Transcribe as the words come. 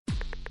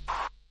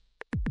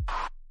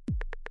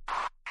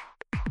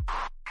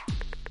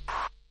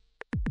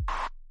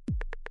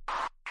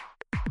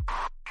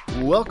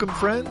Welcome,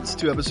 friends,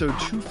 to episode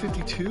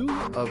 252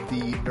 of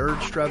the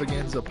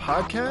Nerdstravaganza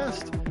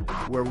Podcast,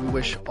 where we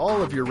wish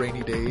all of your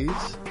rainy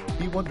days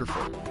be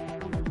wonderful.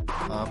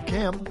 I'm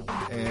Cam,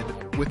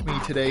 and with me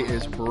today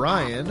is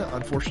Brian.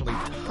 Unfortunately,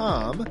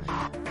 Tom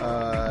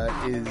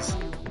is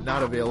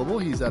not available.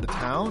 He's out of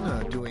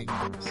town doing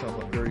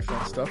some very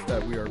fun stuff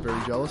that we are very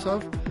jealous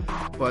of.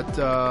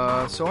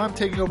 But so I'm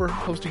taking over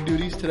hosting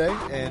duties today,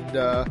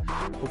 and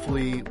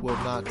hopefully will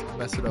not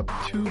mess it up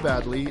too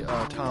badly.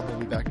 Tom will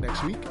be back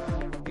next week,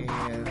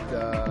 and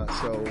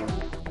so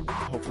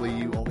hopefully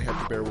you only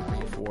have to bear with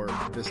me for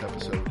this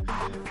episode.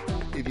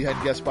 If you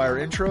hadn't guessed by our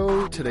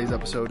intro, today's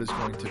episode is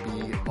going to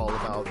be all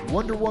about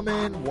Wonder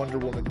Woman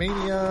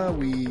Mania.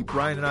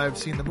 Brian and I have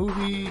seen the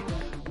movie.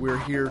 We're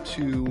here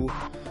to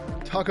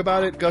talk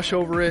about it, gush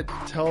over it,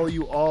 tell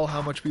you all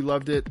how much we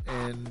loved it,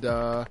 and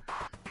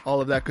all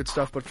of that good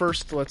stuff. But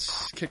first,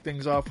 let's kick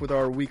things off with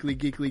our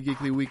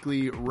geekly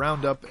weekly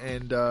roundup.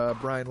 And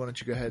Brian, why don't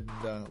you go ahead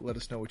and let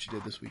us know what you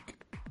did this week?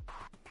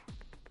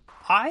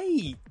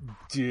 I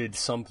did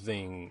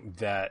something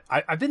that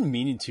I've been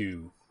meaning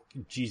to,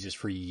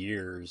 for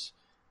years,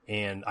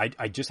 and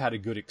I just had a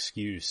good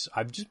excuse.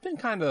 I've just been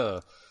kind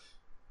of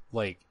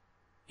like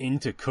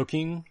into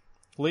cooking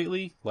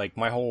lately. Like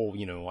my whole,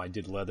 I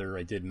did leather,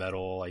 I did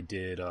metal, I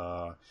did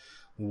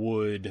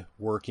wood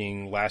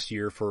working last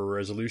year for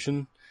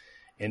Resolution.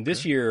 And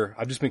this year,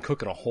 I've just been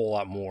cooking a whole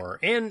lot more.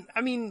 And,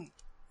 I mean,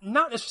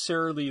 not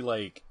necessarily,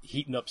 like,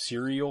 heating up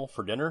cereal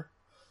for dinner.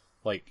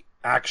 Like,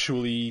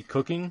 actually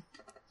cooking.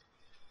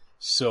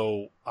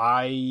 So,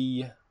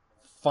 I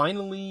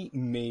finally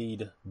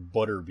made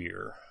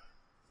butterbeer.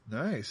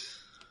 Nice.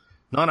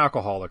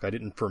 Non-alcoholic. I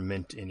didn't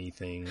ferment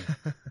anything.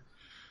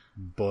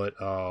 But,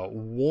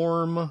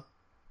 warm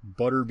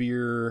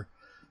butterbeer.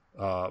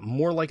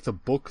 More like the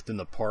book than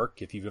the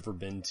park. If you've ever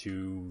been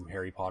to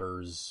Harry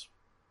Potter's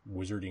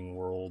Wizarding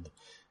World,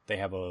 they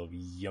have a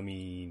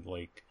yummy,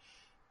 like,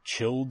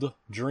 chilled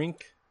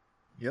drink.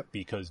 Yep.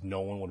 Because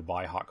no one would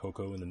buy hot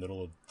cocoa in the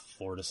middle of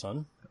Florida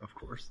sun. Of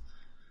course.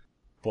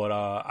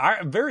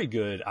 But, very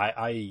good.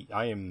 I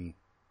am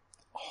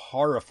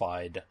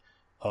horrified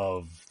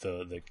of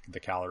the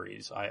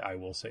calories. I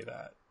will say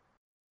that.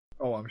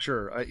 Oh, I'm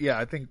sure.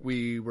 I think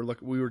we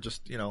were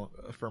just,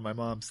 for my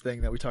mom's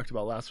thing that we talked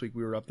about last week,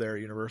 we were up there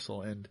at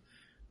Universal, and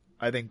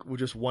I think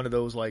just one of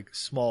those, like,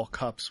 small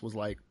cups was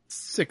like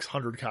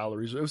 600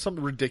 calories. It was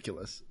something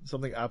ridiculous.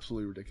 Something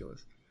absolutely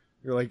ridiculous.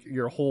 You're like,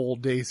 your whole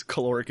day's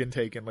caloric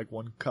intake in like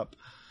one cup.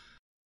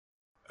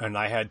 And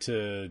I had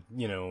to,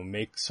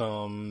 make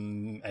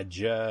some,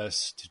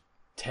 adjust,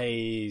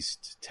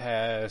 taste,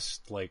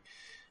 test, like,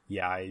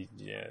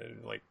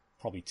 like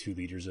probably 2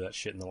 liters of that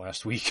shit in the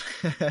last week.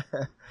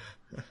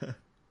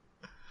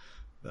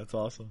 That's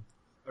awesome.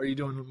 Are you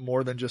doing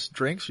more than just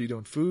drinks? Are you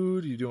doing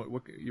food?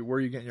 Where are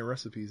you getting your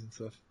recipes and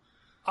stuff?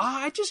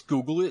 I just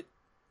Google it.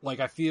 Like,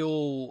 I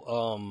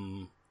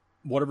feel,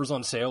 whatever's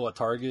on sale at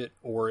Target,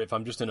 or if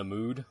I'm just in a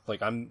mood.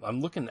 Like, I'm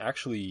looking,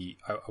 actually,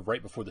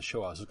 right before the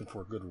show, I was looking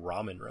for a good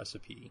ramen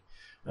recipe.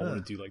 I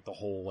want to do, like, the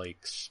whole, like,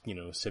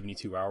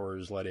 72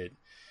 hours, let it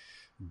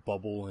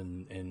bubble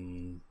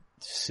and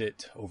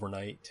sit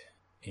overnight.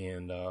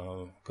 And,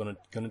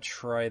 gonna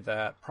try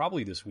that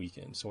probably this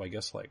weekend. So I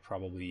guess, like,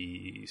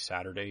 probably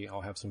Saturday,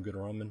 I'll have some good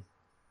ramen.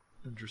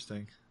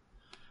 Interesting.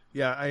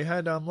 Yeah, I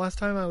had, last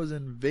time I was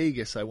in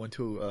Vegas, I went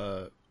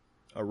to,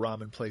 a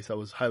ramen place that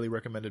was highly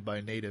recommended by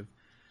a native,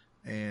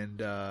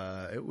 and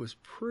it was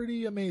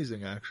pretty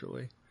amazing,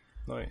 actually.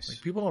 Nice. Like,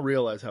 people don't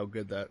realize how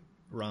good that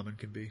ramen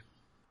can be.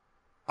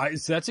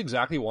 That's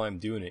exactly why I'm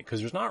doing it,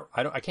 because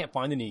I can't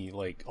find any,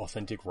 like,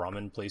 authentic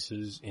ramen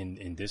places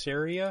in this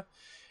area,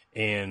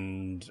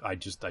 and I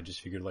just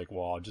figured, like,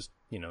 well, I'll just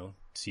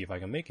see if I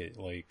can make it,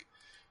 like,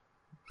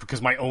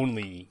 because my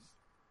only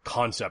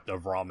concept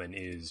of ramen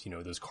is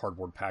those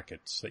cardboard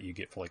packets that you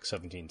get for like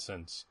 17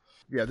 cents.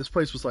 Yeah, this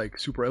place was like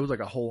super. It was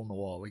like a hole in the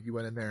wall. Like, you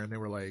went in there and they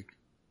were like,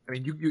 I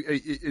mean,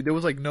 there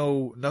was like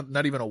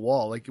not even a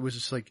wall. Like, it was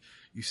just like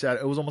you sat.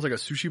 It was almost like a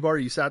sushi bar.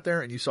 You sat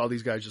there and you saw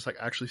these guys just like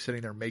actually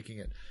sitting there making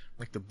it,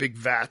 like the big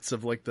vats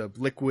of like the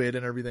liquid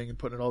and everything, and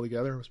putting it all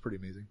together. It was pretty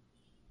amazing.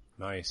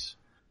 Nice.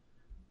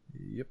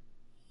 Yep.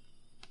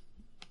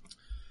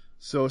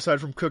 So aside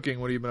from cooking,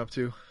 what have you been up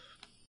to?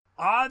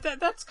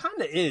 That's kind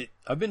of it.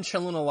 I've been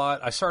chilling a lot.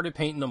 I started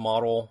painting a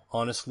model.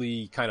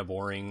 Honestly, kind of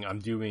boring. I'm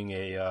doing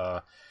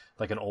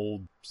like an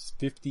old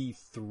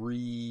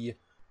 53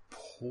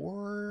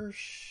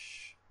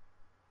 Porsche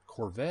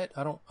Corvette.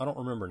 I don't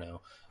remember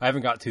now. I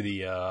haven't got to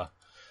the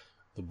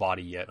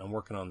body yet. I'm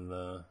working on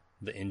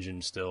the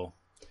engine still.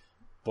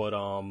 But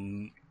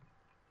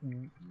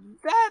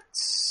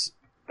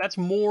that's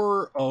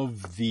more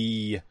of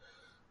the,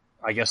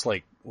 I guess,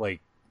 like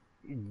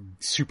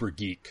super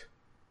geek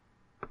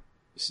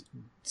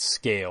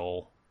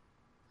scale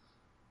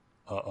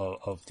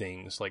of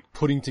things, like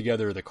putting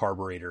together the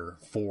carburetor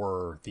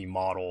for the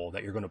model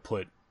that you're going to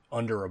put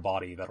under a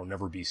body that'll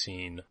never be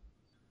seen.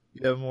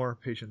 You have more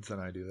patience than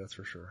I do, that's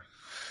for sure.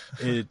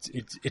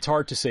 It's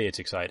hard to say it's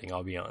exciting,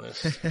 I'll be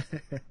honest.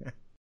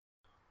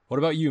 What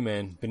about you,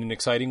 man? Been an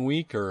exciting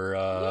week,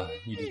 or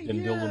you just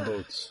been building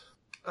boats?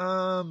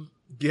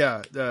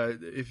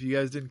 If you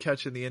guys didn't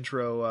catch in the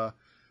intro,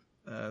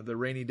 the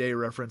rainy day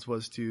reference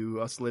was to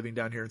us living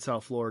down here in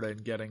South Florida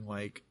and getting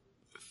like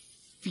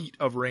feet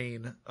of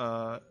rain,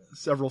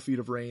 several feet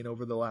of rain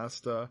over the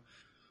last,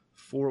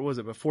 4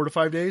 to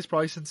 5 days?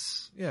 Probably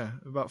since,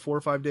 about 4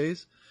 or 5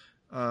 days.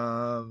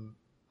 I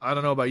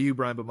don't know about you,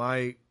 Brian, but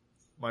my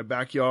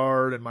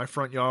backyard and my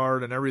front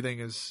yard and everything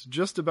is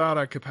just about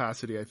at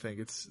capacity. I think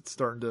it's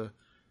starting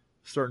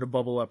to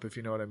bubble up, if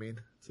you know what I mean.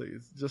 So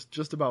it's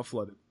just about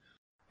flooded.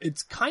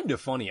 It's kind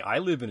of funny. I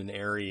live in an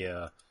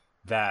area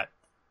that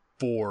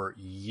for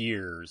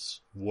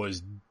years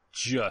was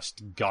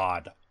just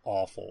god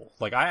awful.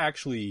 Like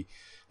the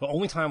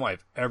only time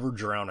I've ever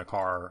drowned a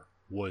car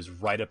was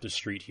right up the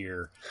street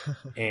here.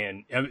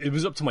 And it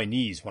was up to my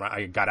knees when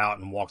I got out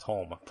and walked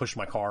home. I pushed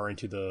my car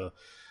onto the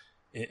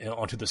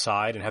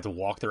side and had to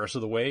walk the rest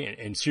of the way.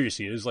 And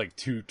seriously, it was like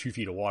 2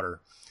 feet of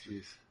water.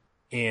 Jeez.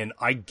 And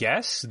I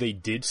guess they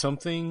did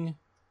something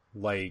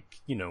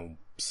like,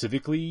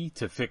 civically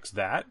to fix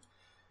that.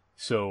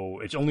 So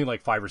it's only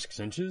like 5 or 6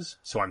 inches.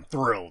 So I'm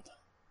thrilled.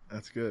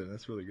 That's good.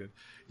 That's really good.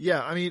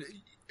 Yeah. I mean,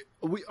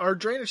 our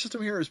drainage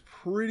system here is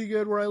pretty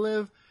good where I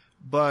live,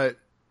 but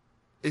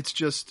it's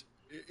just,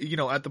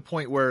 at the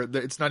point where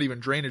it's not even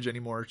drainage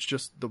anymore. It's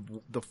just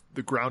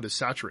the ground is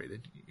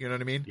saturated. You know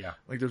what I mean? Yeah.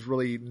 Like there's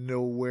really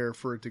nowhere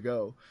for it to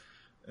go.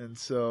 And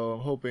so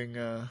I'm hoping,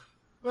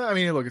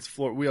 look, it's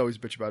Florida. We always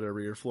bitch about it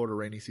every year. Florida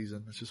rainy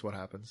season. That's just what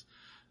happens.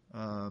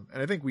 And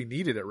I think we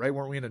needed it, right?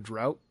 Weren't we in a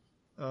drought?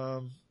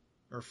 Or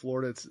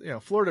Florida,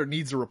 Florida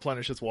needs to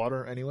replenish its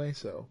water anyway.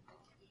 So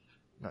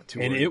not too.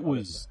 And it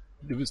was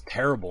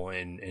terrible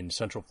in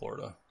Central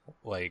Florida.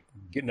 Like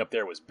getting up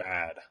there was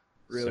bad.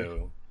 Really?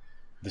 So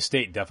the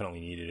state definitely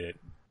needed it.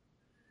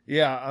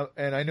 Yeah,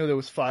 and I know there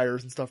was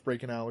fires and stuff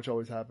breaking out, which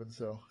always happens.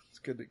 So it's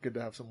good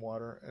to have some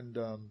water. And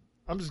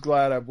I'm just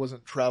glad I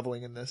wasn't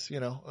traveling in this.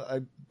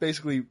 I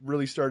basically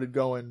really started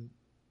going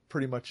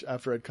pretty much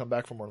after I'd come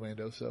back from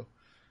Orlando. So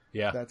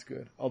yeah, that's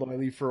good. Although I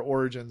leave for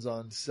Origins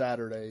on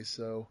Saturday,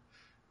 so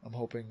I'm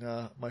hoping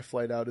my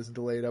flight out isn't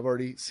delayed. I've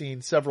already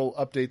seen several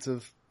updates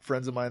of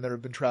friends of mine that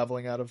have been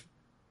traveling out of,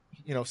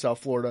 South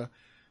Florida,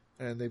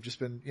 and they've just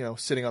been,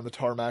 sitting on the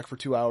tarmac for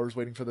 2 hours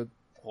waiting for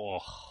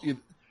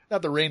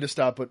not the rain to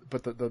stop,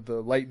 but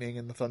the lightning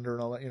and the thunder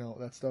and all that,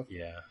 that stuff.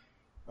 Yeah.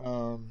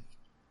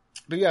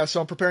 But yeah, so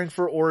I'm preparing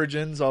for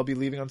Origins. I'll be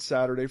leaving on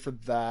Saturday for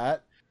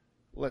that.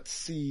 Let's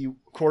see.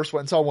 Of course,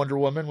 went and saw Wonder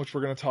Woman, which we're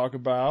going to talk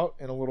about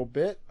in a little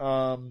bit.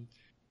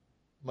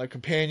 My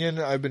companion,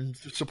 I've been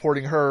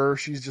supporting her.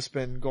 She's just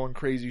been going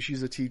crazy.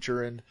 She's a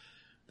teacher, and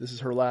this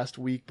is her last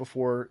week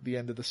before the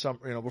end of the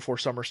summer, before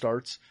summer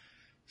starts.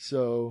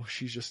 So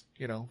she's just,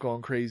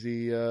 going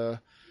crazy,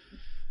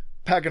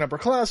 packing up her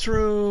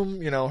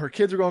classroom. Her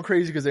kids are going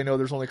crazy because they know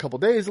there's only a couple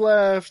days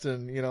left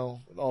and,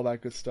 all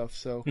that good stuff.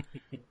 So,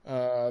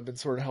 I've been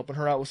sort of helping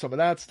her out with some of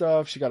that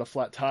stuff. She got a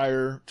flat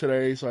tire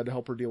today, so I had to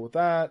help her deal with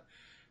that.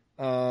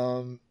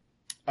 I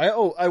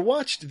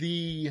watched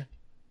I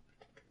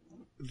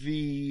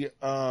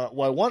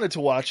wanted to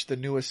watch the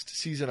newest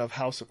season of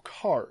House of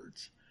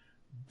Cards,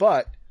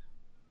 but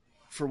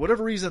for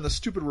whatever reason, the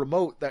stupid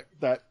remote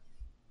that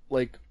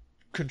like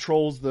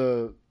controls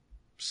the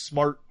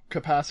smart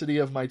capacity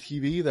of my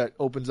TV that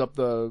opens up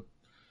the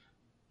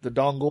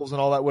dongles and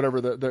all that,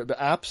 whatever the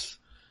apps.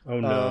 Oh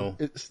no.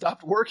 It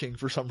stopped working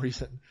for some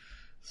reason.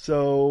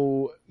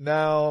 So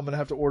now I'm going to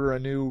have to order a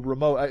new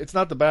remote. It's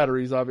not the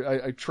batteries.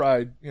 I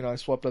tried, I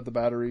swapped out the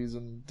batteries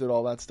and did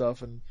all that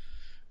stuff and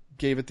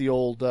gave it the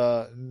old,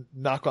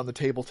 knock on the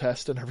table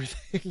test and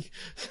everything.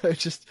 So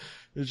it's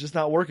just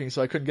not working.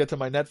 So I couldn't get to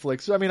my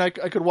Netflix. I mean, I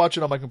could watch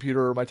it on my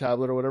computer or my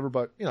tablet or whatever,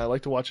 but I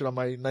like to watch it on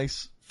my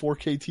nice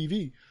 4K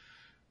TV.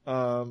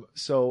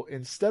 So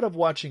instead of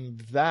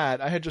watching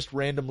that, I had just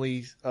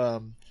randomly,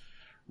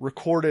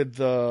 recorded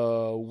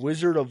the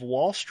Wizard of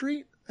Wall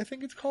Street, I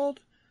think it's called,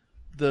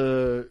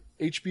 the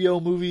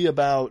HBO movie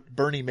about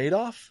Bernie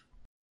Madoff.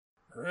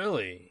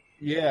 Really?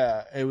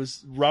 Yeah, it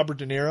was Robert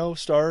De Niro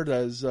starred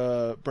as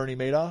Bernie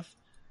Madoff,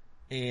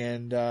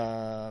 and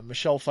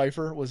Michelle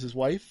Pfeiffer was his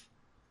wife.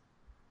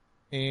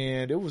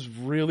 And it was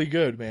really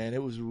good, man.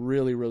 It was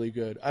really, really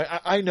good.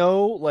 I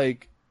know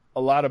like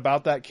a lot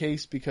about that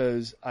case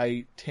because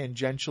I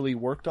tangentially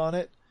worked on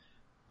it.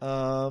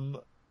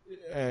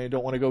 I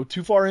don't want to go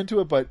too far into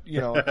it, but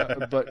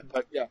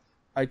but yeah,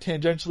 I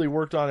tangentially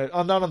worked on it.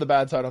 I'm not on the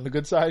bad side, on the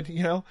good side,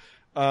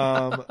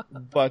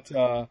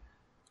 but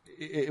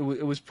it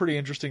was pretty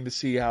interesting to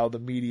see how the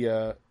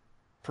media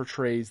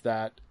portrays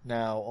that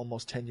now,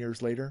 almost 10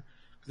 years later.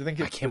 I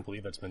can't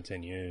believe it's been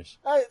 10 years.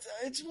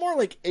 It's more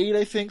like 8,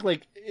 I think.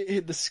 Like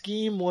the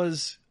scheme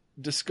was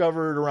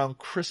discovered around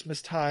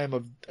Christmas time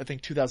of, I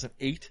think,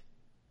 2008.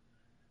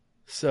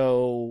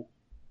 So,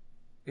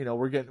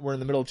 we're in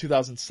the middle of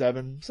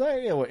 2007. So,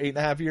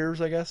 8.5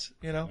 years, I guess,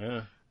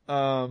 Yeah.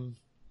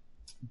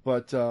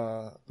 But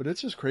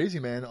it's just crazy,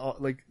 man.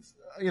 Like,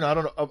 I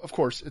don't know. Of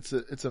course, it's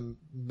a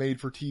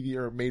made for TV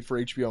or made for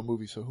HBO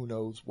movie. So who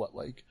knows what,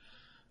 like,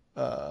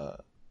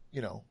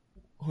 you know,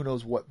 who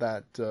knows what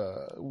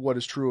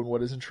is true and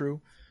what isn't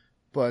true.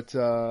 But,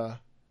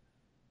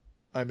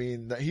 I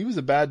mean, he was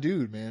a bad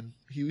dude, man.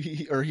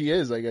 He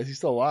is, I guess. He's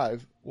still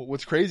alive.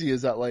 What's crazy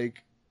is that,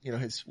 like, you know,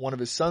 one of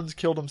his sons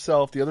killed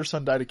himself. The other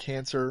son died of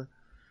cancer.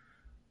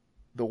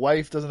 The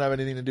wife doesn't have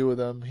anything to do with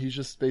him. He's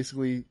just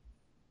basically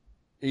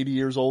 80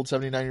 years old,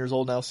 79 years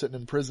old now, sitting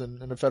in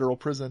prison, in a federal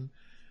prison,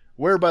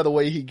 where, by the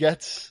way, he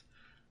gets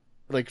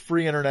like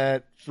free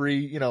internet, free,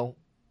 you know,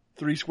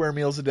 3 square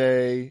meals a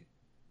day.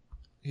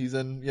 He's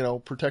in, you know,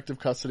 protective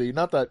custody.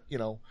 Not that, you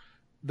know,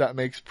 that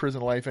makes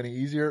prison life any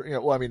easier. You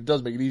know, well, I mean, it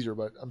does make it easier,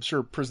 but I'm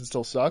sure prison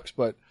still sucks.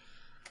 But,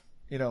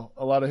 you know,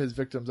 a lot of his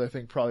victims, I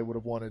think, probably would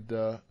have wanted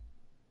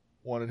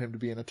him to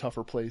be in a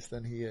tougher place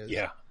than he is.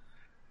 Yeah.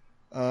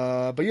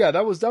 But yeah,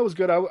 that was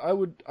good. I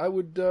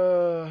would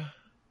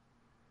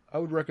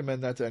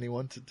recommend that to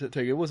anyone to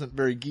take. It wasn't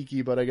very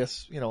geeky, but I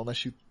guess, you know,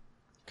 unless you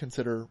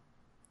consider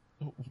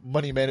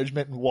money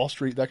management and Wall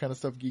Street, that kind of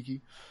stuff,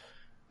 geeky.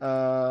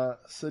 So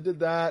I did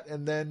that,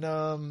 and then,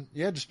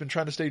 just been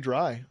trying to stay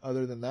dry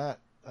other than that.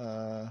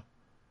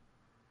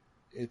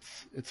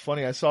 It's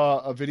funny. I saw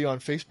a video on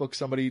Facebook.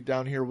 Somebody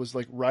down here was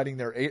like riding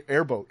their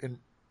airboat in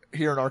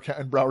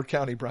Broward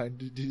County. Brian,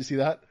 did you see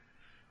that?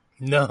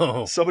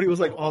 No. Somebody was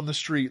like on the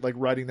street, like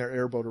riding their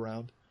airboat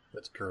around.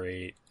 That's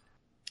great.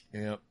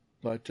 Yeah.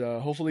 But,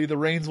 hopefully the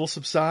rains will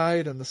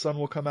subside and the sun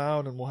will come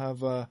out and we'll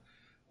have, a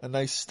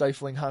nice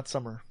stifling hot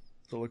summer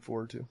to look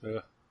forward to. Yeah.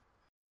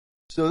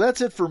 So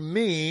that's it for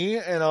me,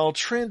 and I'll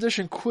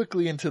transition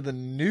quickly into the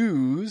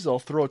news. I'll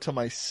throw it to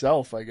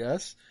myself, I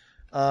guess.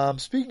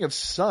 Speaking of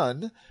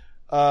sun,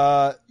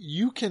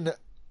 you can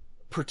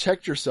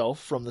protect yourself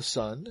from the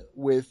sun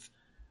with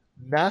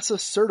NASA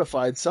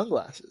certified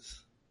sunglasses.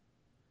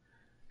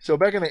 So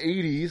back in the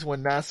 80s,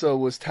 when NASA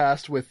was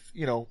tasked with,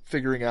 you know,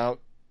 figuring out,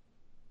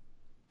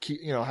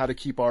 you know, how to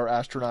keep our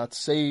astronauts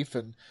safe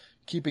and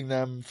keeping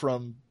them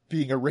from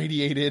being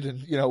irradiated and,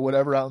 you know,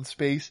 whatever out in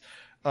space,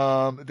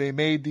 they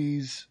made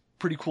these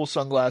pretty cool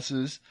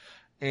sunglasses.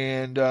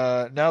 And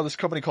now this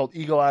company called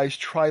Eagle Eyes,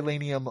 I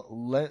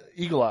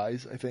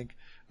think,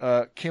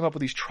 came up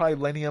with these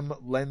trilenium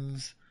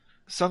lens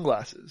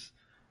sunglasses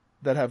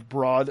that have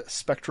broad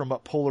spectrum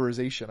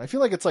polarization. I feel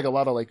like it's like a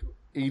lot of like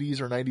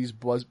 80s or 90s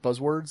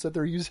buzzwords that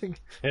they're using,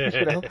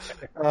 you know.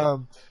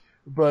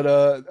 But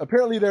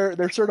apparently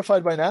they're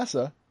certified by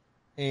NASA,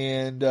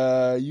 and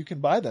you can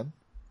buy them.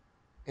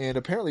 And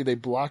apparently they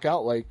block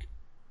out like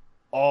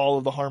all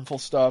of the harmful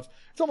stuff.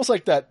 It's almost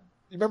like that.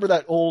 You remember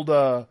that old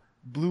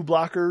blue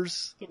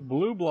blockers?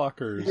 Blue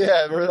blockers.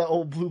 Yeah, remember that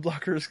old blue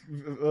blockers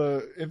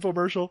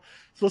infomercial?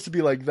 It's supposed to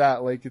be like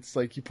that. Like it's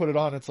like you put it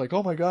on, it's like,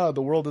 oh my god,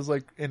 the world is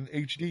like in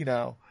HD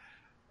now.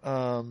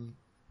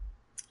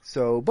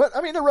 So, but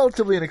I mean, they're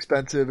relatively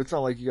inexpensive. It's not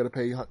like you got to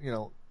pay, you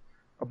know,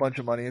 a bunch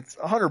of money. It's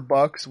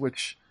 $100,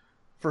 which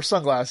for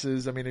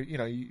sunglasses, I mean, you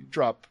know, you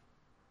drop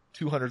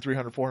 $200,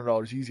 $300,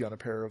 $400 easy on a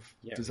pair of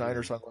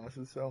designer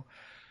sunglasses. So,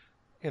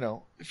 you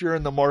know, if you're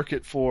in the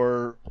market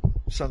for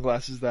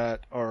sunglasses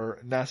that are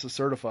NASA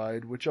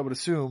certified, which I would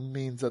assume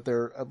means that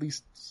they're at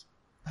least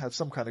have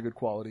some kind of good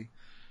quality,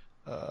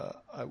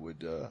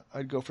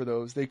 I'd go for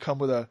those. They come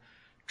with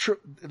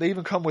they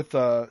even come with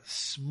a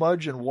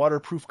smudge and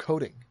waterproof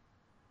coating,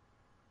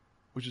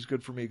 which is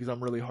good for me because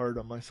I'm really hard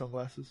on my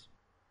sunglasses.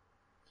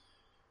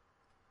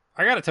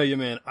 I gotta tell you,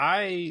 man,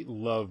 I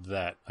love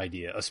that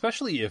idea,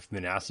 especially if the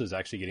NASA is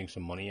actually getting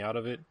some money out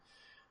of it.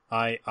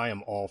 I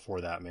am all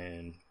for that,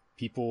 man.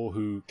 People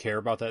who care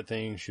about that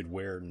thing should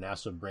wear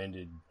NASA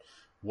branded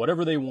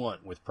whatever they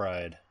want with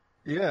pride.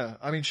 Yeah,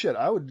 I mean, shit,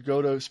 I would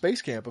go to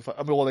space camp if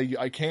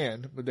I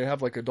can, but they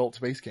have like adult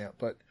space camp.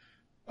 But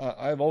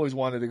I've always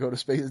wanted to go to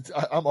space.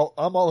 I'm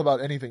all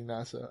about anything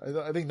NASA.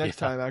 I think next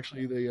time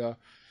actually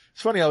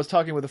it's funny. I was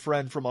talking with a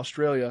friend from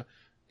Australia,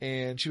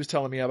 and she was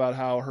telling me about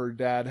how her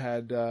dad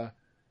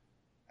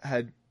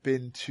had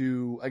been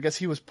to, I guess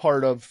he was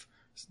part of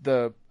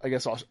the, I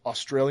guess,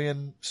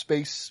 Australian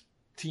space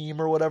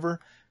team or whatever,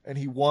 and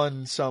he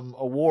won some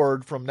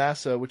award from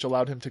NASA, which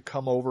allowed him to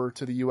come over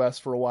to the U.S.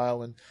 for a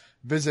while and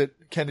visit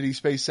Kennedy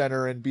Space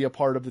Center and be a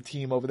part of the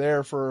team over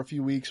there for a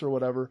few weeks or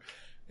whatever.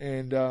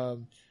 And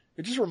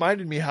it just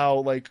reminded me how,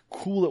 like,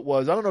 cool it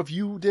was. I don't know if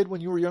you did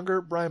when you were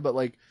younger, Brian, but,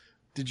 like,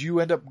 did you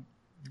end up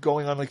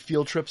going on, like,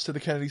 field trips to the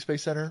Kennedy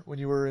Space Center when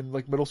you were in,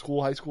 like, middle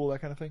school, high school,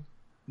 that kind of thing?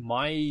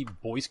 My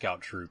Boy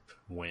Scout troop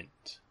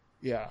went.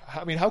 Yeah.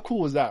 I mean, how cool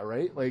was that,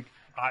 right? Like,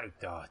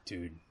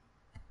 dude,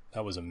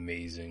 that was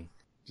amazing.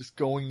 Just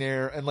going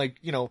there and, like,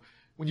 you know,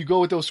 when you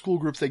go with those school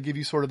groups, they give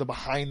you sort of the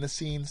behind the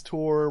scenes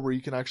tour where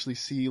you can actually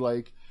see,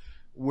 like,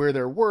 where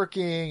they're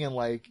working. And,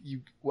 like,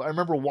 I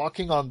remember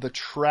walking on the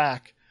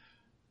track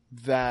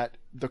that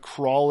the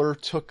crawler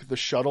took the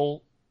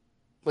shuttle,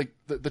 like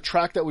the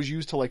track that was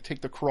used to, like,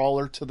 take the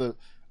crawler to the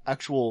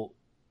actual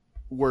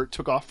where it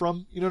took off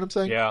from. You know what I'm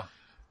saying? Yeah.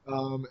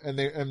 And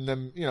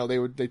then, you know,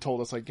 they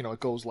told us, like, you know,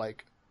 it goes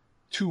like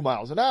 2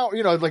 miles an hour,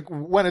 you know, like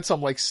when it's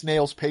some like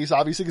snail's pace,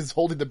 obviously, because it's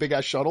holding the big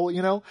ass shuttle,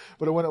 you know,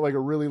 but it went at like a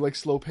really like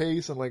slow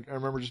pace. And like, I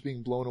remember just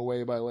being blown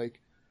away by like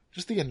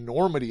just the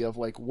enormity of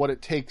like what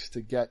it takes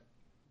to get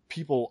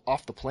people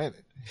off the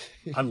planet.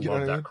 I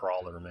love that mean?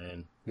 crawler,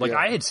 man. Like,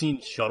 I had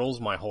seen shuttles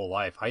my whole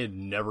life. I had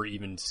never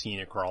even seen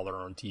a crawler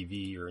on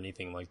TV or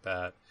anything like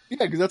that.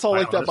 Yeah, because that's all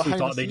like that behind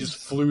the scenes. They just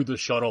flew the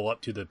shuttle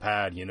up to the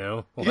pad, you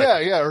know? Like,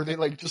 yeah, or they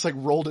like just like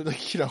rolled it,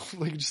 like, you know,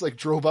 like just like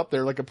drove up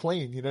there like a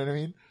plane, you know what I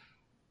mean?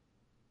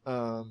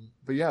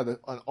 But yeah,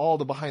 on all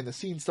the behind the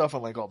scenes stuff,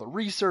 on like all the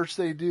research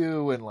they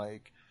do, and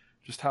like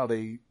just how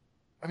they,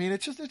 I mean,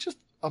 it's just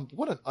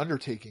what an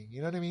undertaking,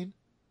 you know what I mean?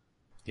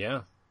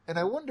 Yeah. And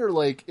I wonder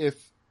like if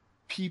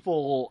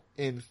people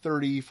in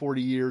 30,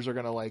 40 years are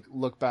going to like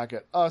look back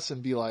at us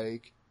and be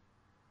like,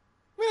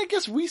 I mean, I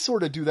guess we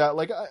sort of do that.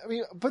 Like, I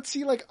mean, but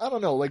see, like, I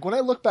don't know, like when I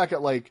look back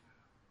at like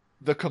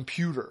the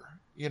computer,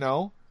 you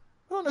know,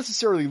 I don't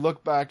necessarily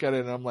look back at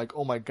it and I'm like,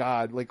 oh my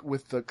God, like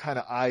with the kind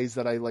of eyes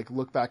that I like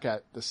look back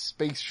at the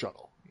space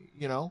shuttle,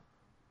 you know?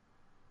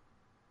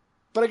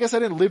 But I guess I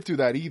didn't live through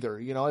that either.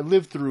 You know, I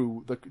lived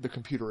through the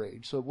computer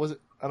age. So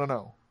I don't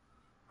know.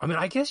 I mean,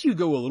 I guess you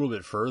go a little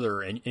bit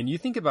further and you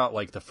think about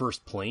like the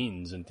first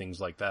planes and things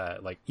like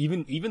that. Like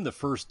even the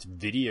first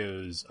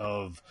videos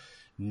of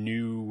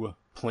new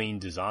plane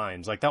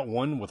designs, like that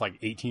one with like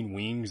 18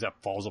 wings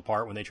that falls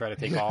apart when they try to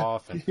take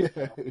off. And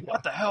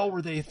what the hell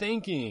were they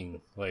thinking?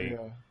 Like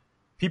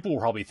people will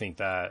probably think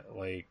that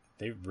like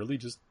they really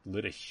just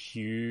lit a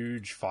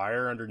huge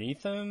fire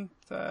underneath them.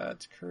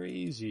 That's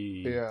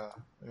crazy. Yeah.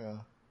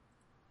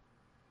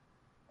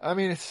 I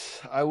mean,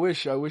 I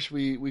wish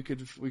we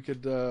could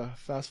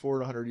fast forward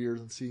 100 years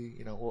and see,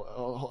 you know,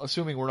 well,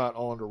 assuming we're not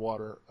all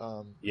underwater.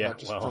 Not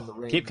just from the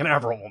rain. Cape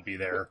Canaveral won't be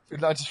there.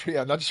 Not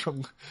just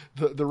from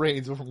the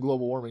rains, but from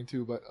global warming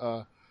too. But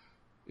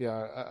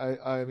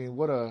I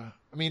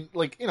mean,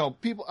 like, you know,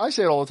 people, I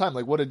say it all the time,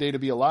 like, what a day to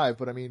be alive.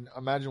 But I mean,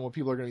 imagine what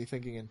people are going to be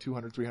thinking in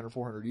 200, 300,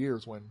 400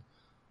 years when,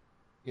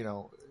 you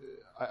know,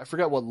 I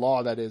forget what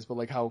law that is, but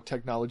like how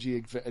technology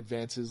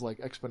advances like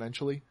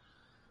exponentially.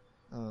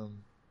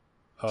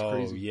 It's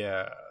crazy.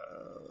 Yeah.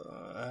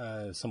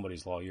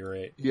 Somebody's law. You're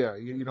right. Yeah.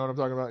 You know what I'm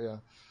talking about? Yeah.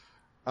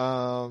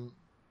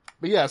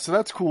 But yeah, so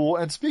that's cool.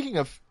 And speaking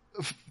of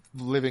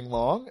living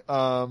long,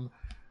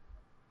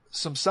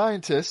 some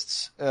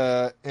scientists,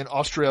 in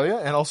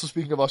Australia, and also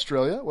speaking of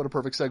Australia, what a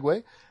perfect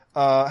segue,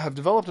 have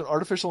developed an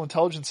artificial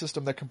intelligence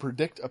system that can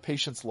predict a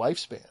patient's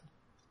lifespan.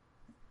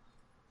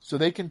 So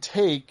they can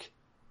take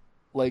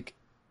like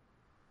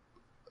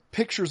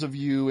pictures of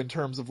you in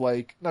terms of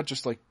like, not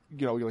just like,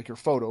 you know, like your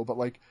photo, but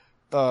like,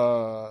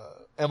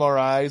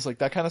 MRIs, like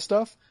that kind of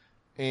stuff,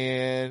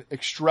 and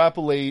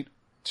extrapolate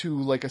to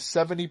like a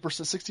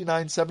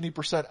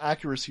 70%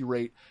 accuracy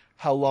rate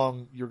how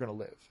long you're going to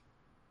live.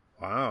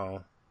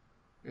 Wow.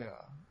 Yeah.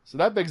 So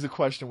that begs the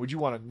question, would you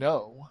want to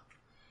know?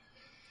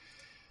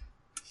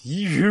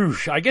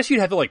 I guess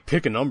you'd have to like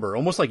pick a number,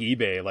 almost like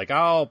eBay. Like,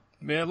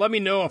 let me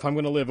know if I'm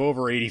going to live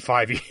over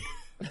 85 years.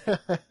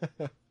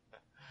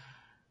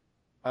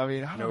 I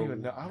mean, I don't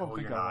even know. I don't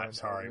think you're not.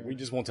 Sorry. We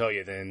just won't tell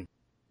you then.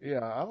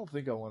 Yeah, I don't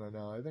think I want to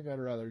know. I think I'd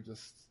rather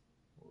just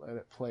let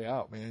it play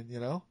out, man, you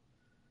know?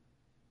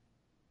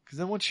 Because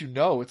then once you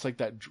know, it's like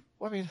that.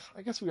 I mean,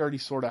 I guess we already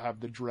sort of have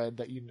the dread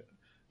that you know.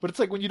 But it's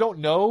like when you don't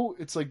know,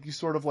 it's like you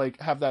sort of like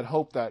have that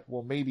hope that,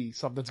 well, maybe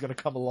something's going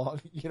to come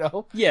along, you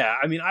know? Yeah,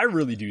 I mean, I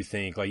really do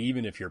think, like,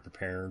 even if you're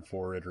preparing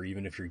for it or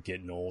even if you're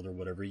getting old or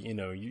whatever, you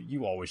know,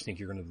 you always think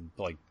you're going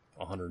to, like,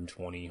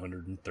 120,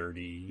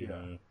 130, you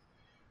know?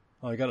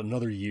 I got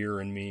another year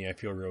in me. I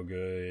feel real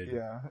good.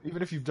 Yeah.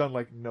 Even if you've done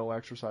like no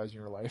exercise in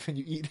your life and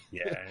you eat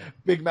Yeah.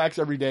 Big Macs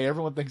every day,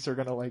 everyone thinks they're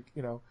going to like,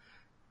 you know,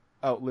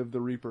 outlive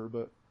the Reaper,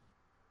 but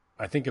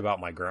I think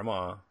about my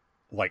grandma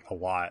like a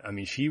lot. I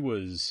mean, she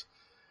was,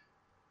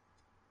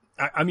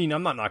 I mean,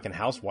 I'm not knocking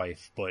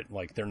housewife, but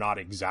like they're not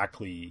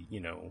exactly,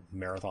 you know,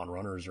 marathon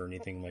runners or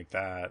anything like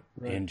that.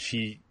 Right. And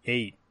she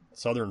ate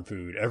Southern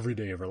food every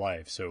day of her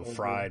life. So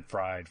fried,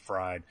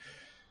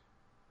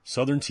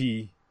 Southern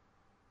tea,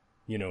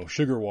 you know,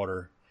 sugar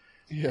water.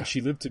 Yeah. And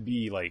she lived to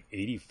be like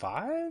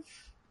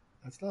 85.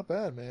 That's not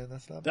bad, man.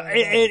 That's not bad.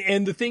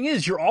 And the thing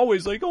is, you're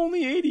always like,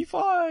 only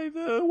 85.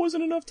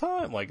 Wasn't enough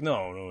time. Like,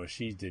 no,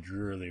 she did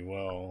really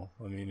well.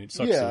 I mean, it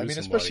sucks. Yeah, I mean,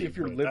 especially if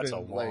you're living that's a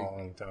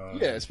long time.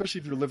 Yeah,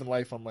 especially if you're living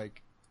life on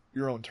like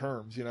your own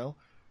terms, you know?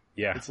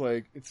 Yeah. It's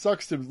like, it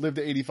sucks to live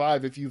to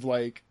 85 if you've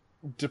like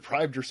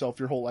deprived yourself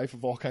your whole life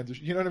of all kinds of,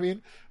 you know what I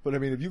mean? But I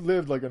mean, if you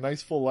lived like a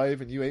nice full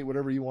life and you ate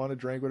whatever you wanted,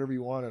 drank whatever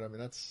you wanted, I mean,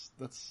 that's,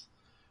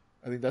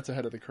 I think that's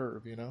ahead of the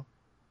curve, you know?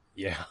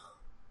 Yeah.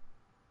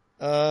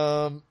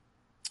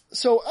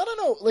 So I don't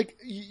know, like,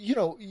 you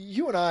know,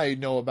 you and I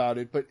know about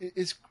it, but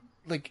is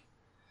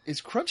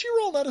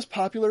Crunchyroll not as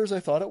popular as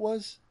I thought it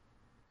was?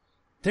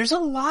 There's a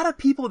lot of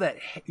people that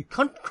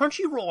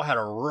Crunchyroll had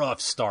a rough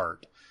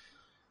start.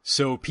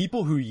 So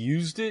people who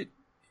used it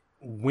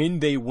when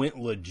they went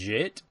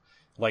legit,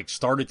 like,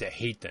 started to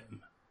hate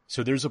them.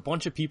 So there's a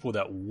bunch of people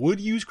that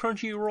would use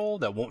Crunchyroll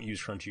that won't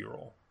use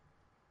Crunchyroll.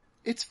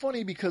 It's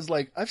funny because,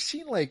 like, I've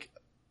seen, like,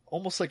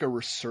 almost like a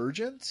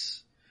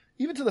resurgence,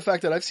 even to the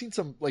fact that I've seen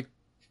some, like,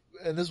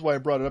 and this is why I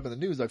brought it up in the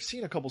news, I've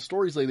seen a couple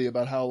stories lately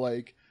about how,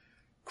 like,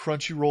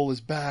 Crunchyroll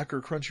is back,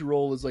 or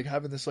Crunchyroll is like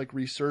having this like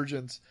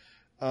resurgence.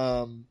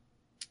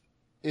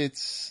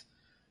 It's,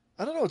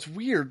 I don't know, it's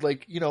weird.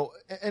 Like, you know,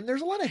 and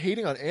there's a lot of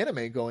hating on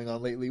anime going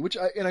on lately, which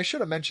I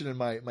should have mentioned in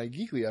my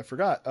Geekly. I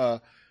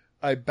forgot.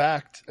 I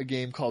backed a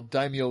game called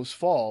Daimyo's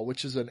Fall,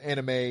 which is an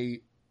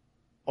anime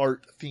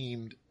art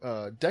themed,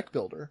 deck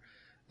builder.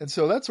 And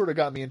so that sort of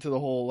got me into the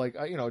whole, like,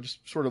 you know,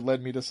 just sort of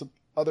led me to some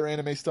other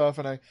anime stuff.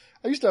 And I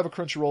used to have a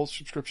Crunchyroll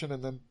subscription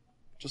and then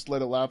just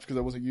let it lapse because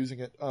I wasn't using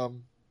it.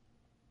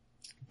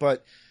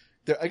 But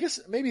I guess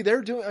maybe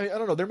they're doing, I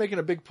don't know, they're making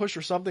a big push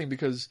or something,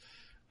 because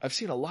I've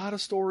seen a lot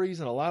of stories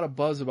and a lot of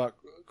buzz about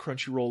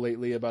Crunchyroll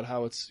lately about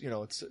how it's, you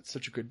know, it's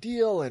such a good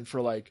deal. And for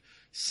like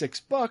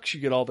 $6, you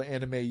get all the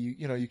anime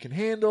you know, you can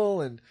handle.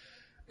 And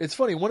it's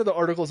funny. One of the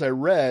articles I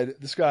read,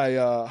 this guy,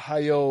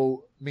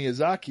 Hayao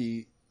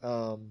Miyazaki,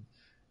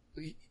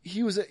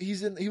 he was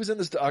in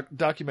this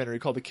documentary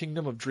called The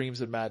Kingdom of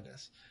Dreams and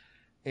Madness.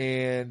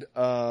 And,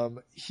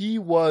 he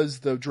was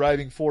the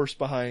driving force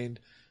behind,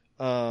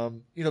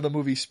 you know, the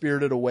movie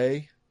Spirited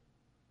Away,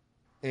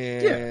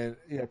 and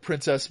you know,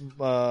 Princess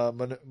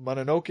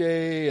Mononoke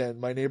and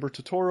My Neighbor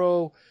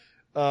Totoro.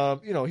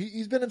 You know,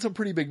 he's been in some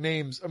pretty big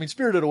names. I mean,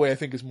 Spirited Away I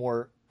think is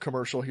more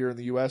commercial here in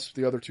the US.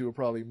 The other two are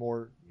probably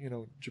more, you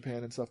know,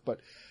 Japan and stuff. But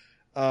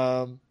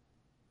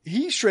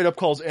he straight up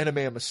calls anime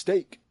a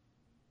mistake.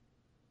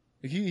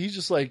 He's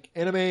just like,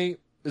 anime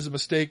is a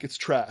mistake. It's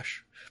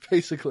trash,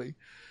 basically.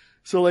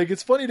 So like,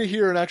 it's funny to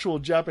hear an actual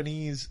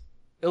Japanese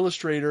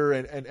illustrator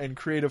and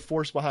creative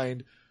force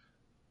behind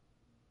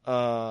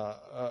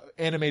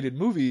animated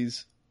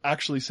movies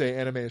actually say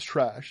anime is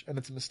trash and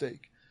it's a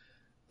mistake.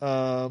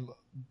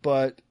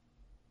 But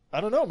I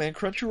don't know, man.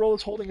 Crunchyroll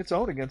is holding its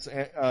own against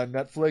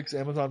Netflix,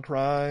 Amazon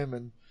Prime,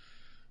 and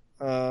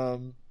I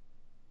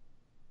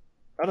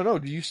don't know.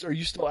 Are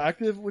you still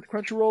active with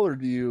Crunchyroll, or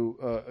do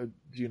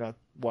you not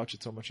watch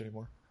it so much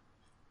anymore?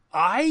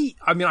 I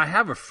mean, I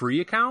have a free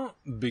account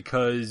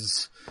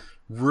because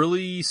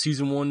really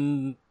season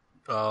 1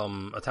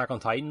 Attack on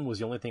Titan was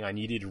the only thing I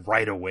needed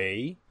right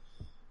away.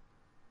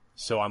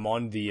 So I'm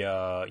on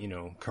the, you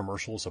know,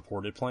 commercial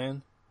supported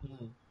plan.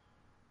 Mm-hmm.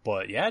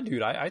 But yeah,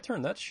 dude, I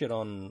turn that shit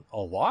on a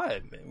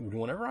lot.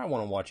 Whenever I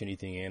want to watch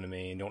anything anime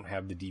and don't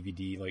have the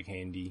DVD like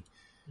handy,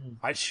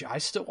 I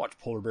still watch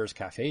Polar Bears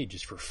Cafe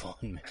just for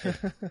fun,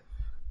 man.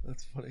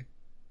 That's funny.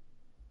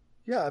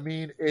 Yeah, I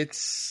mean,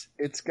 it's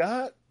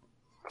got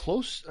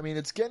close. I mean,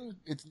 it's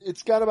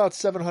got about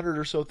 700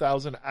 or so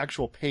thousand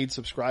actual paid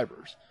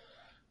subscribers.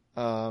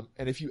 And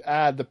if you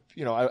add the,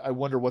 you know, I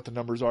wonder what the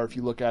numbers are if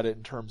you look at it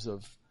in terms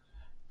of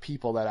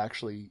people that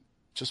actually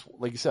just,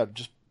 like you said,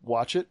 just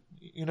watch it.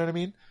 You know what I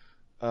mean?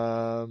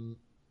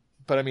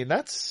 But I mean,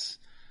 that's,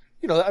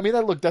 you know, I mean,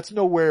 that's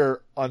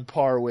nowhere on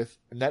par with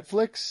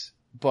Netflix,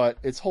 but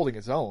it's holding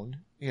its own,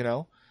 you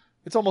know?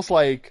 It's almost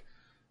like,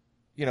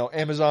 you know,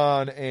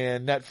 Amazon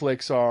and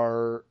Netflix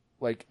are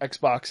like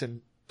Xbox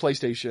and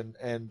PlayStation,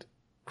 and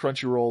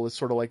Crunchyroll is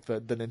sort of like the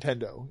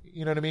Nintendo.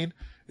 You know what I mean?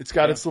 It's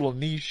got its little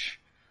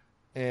niche,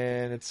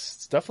 and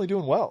it's definitely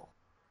doing well.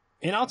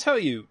 And I'll tell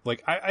you,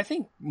 like, I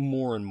think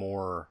more and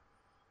more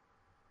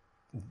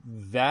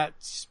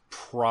that's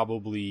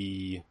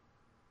probably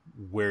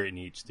where it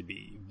needs to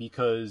be,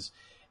 because,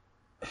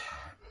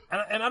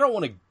 and I don't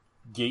want to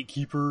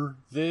gatekeeper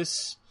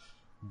this,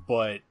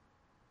 but,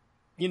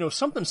 you know,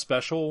 something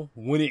special,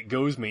 when it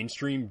goes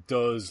mainstream,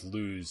 does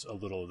lose a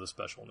little of the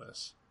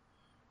specialness.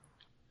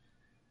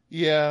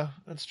 Yeah,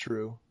 that's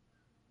true.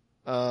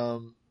 But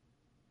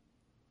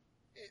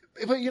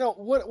you know,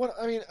 what,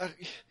 I mean,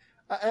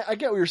 I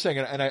get what you're saying,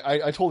 and I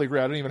totally agree.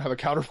 I don't even have a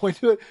counterpoint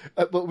to it,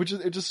 but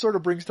it just sort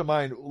of brings to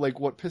mind, like,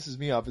 what pisses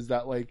me off is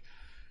that, like,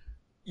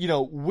 you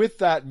know, with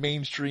that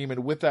mainstream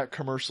and with that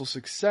commercial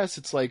success,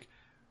 it's like,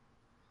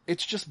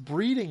 it's just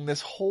breeding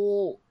this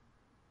whole,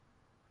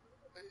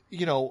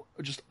 you know,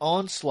 just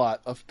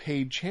onslaught of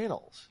paid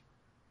channels.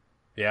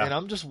 Yeah. And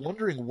I'm just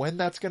wondering when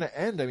that's going to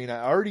end. I mean,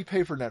 I already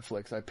pay for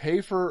Netflix. I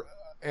pay for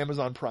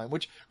Amazon Prime,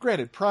 which,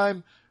 granted,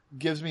 Prime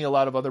gives me a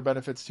lot of other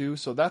benefits too.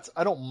 So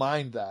I don't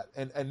mind that.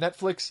 And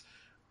Netflix,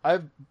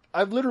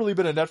 I've literally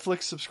been a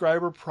Netflix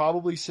subscriber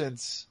probably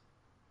since,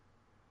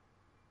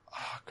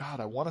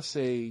 I want to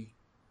say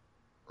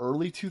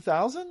early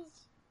 2000s.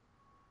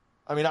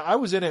 I mean, I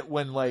was in it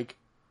when, like,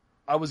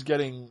 I was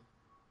getting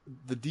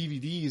the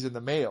DVDs in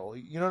the mail.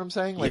 You know what I'm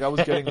saying? Like, I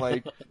was getting,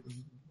 like,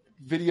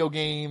 video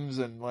games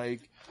and,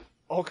 like,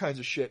 all kinds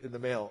of shit in the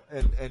mail.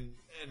 And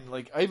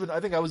like, I even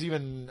had a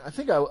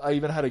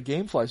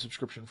GameFly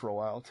subscription for a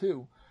while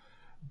too.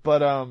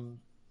 But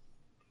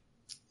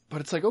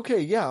it's like,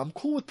 okay, yeah, I'm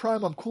cool with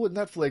Prime, I'm cool with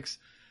Netflix,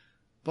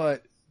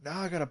 but now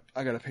I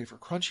gotta pay for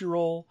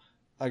Crunchyroll.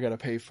 I gotta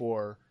pay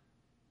for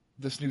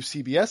this new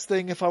CBS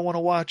thing if I want to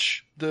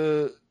watch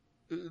the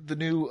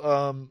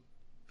new,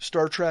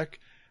 Star Trek.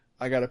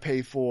 I gotta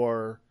pay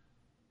for,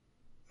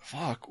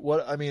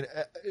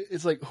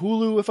 it's like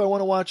Hulu if I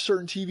want to watch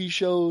certain TV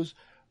shows.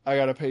 I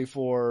gotta pay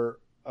for,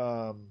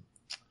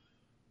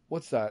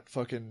 what's that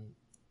fucking,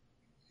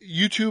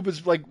 YouTube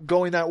is like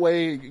going that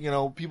way. You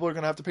know, people are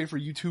gonna have to pay for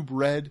YouTube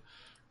Red.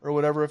 or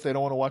whatever if they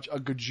don't want to watch a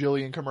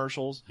gajillion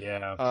commercials.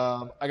 Yeah.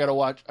 I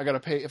gotta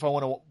pay if I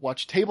want to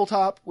watch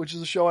Tabletop, which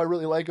is a show I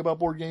really like about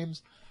board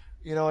games.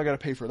 I gotta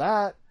pay for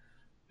that.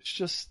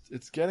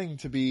 It's getting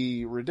to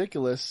be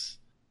ridiculous.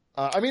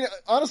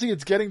 Honestly,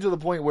 it's getting to the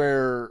point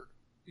where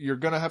you're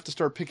gonna have to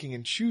start picking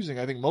and choosing.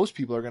 I think most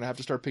people are gonna have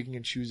to start picking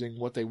and choosing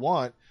what they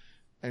want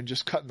and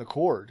just cutting the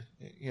cord,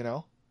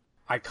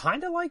 I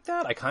kind of like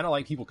that. I kind of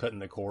like people cutting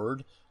the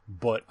cord,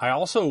 but I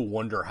also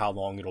wonder how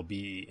long it'll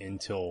be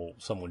until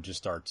someone just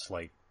starts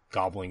like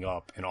gobbling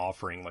up and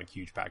offering like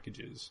huge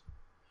packages.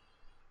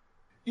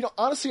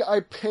 Honestly,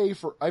 I pay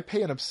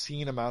an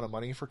obscene amount of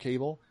money for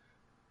cable,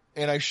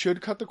 and I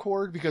should cut the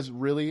cord because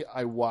really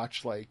I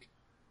watch like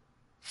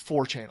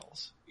 4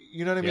 channels.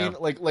 You know what I mean?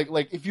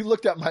 Like if you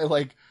looked at my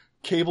like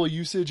cable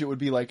usage, it would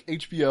be like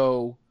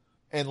HBO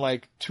and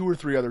like 2 or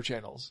 3 other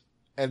channels,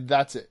 and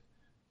that's it.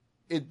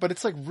 But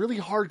it's like really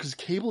hard because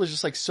cable is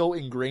just like so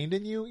ingrained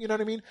in you. You know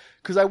what I mean?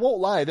 Because I won't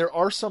lie, there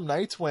are some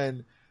nights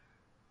when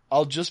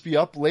I'll just be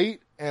up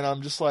late and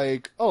I'm just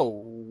like, oh,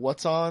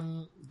 what's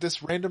on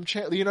this random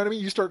channel? You know what I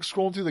mean? You start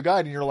scrolling through the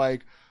guide and you're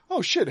like,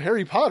 oh shit,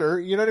 Harry Potter.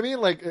 You know what I mean?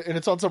 Like, and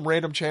it's on some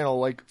random channel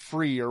like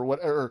free or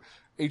whatever.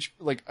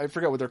 Like I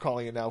forget what they're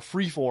calling it now,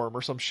 Freeform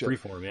or some shit.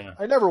 Freeform, yeah.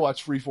 I never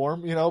watched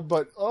Freeform,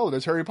 but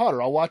there's Harry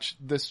Potter. I'll watch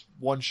this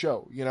one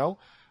show,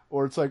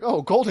 Or it's like,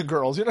 oh, Golden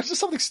Girls, it's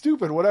just something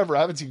stupid, whatever.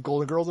 I haven't seen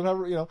Golden Girls in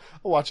ever, I'll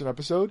watch an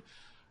episode.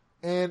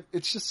 And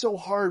it's just so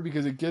hard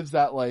because it gives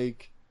that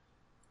like,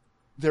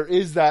 there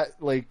is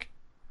that like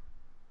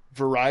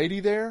variety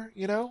there,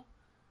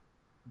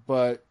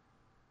 but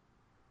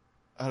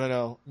I don't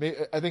know.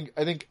 I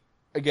think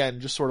again,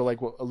 just sort of like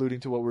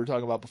alluding to what we were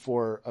talking about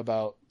before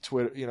about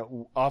Twitter,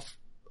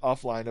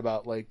 offline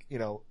about like,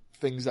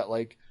 things that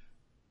like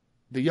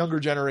the younger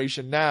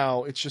generation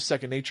now, it's just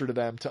second nature to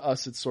them. To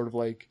us, it's sort of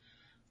like,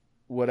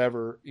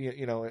 whatever,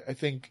 I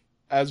think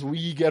as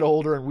we get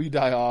older and we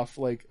die off,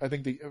 like I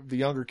think the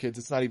younger kids,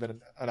 it's not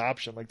even an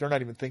option. Like they're not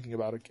even thinking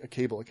about a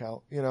cable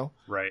account,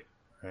 Right.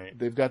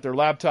 They've got their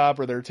laptop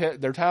or their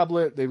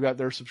tablet. They've got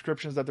their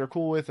subscriptions that they're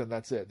cool with, and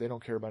that's it. They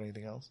don't care about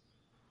anything else.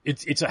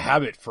 It's a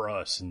habit for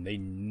us, and they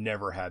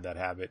never had that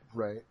habit.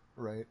 Right.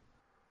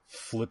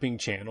 Flipping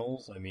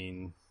channels. I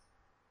mean,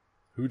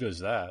 who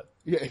does that?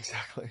 Yeah,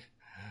 exactly.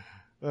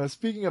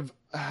 Speaking of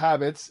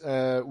habits,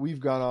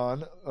 we've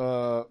gone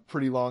on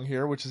pretty long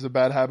here, which is a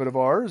bad habit of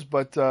ours,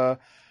 but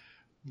that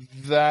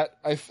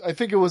I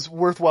think it was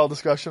worthwhile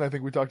discussion. I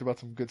think we talked about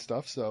some good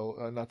stuff,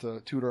 so not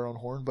to toot our own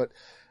horn, but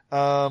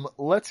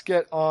let's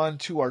get on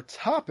to our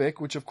topic,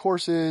 which of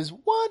course is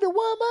Wonder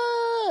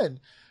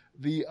Woman,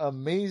 the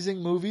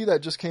amazing movie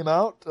that just came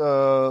out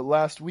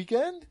last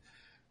weekend,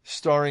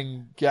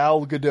 starring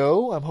Gal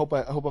Gadot. I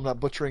hope I'm not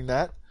butchering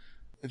that.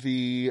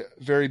 The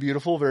very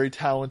beautiful, very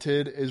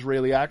talented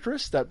Israeli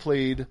actress that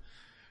played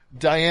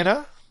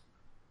Diana,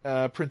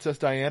 Princess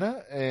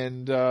Diana,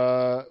 and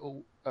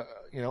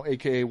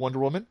aka Wonder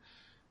Woman.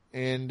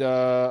 And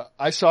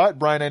I saw it,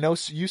 Brian. I know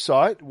you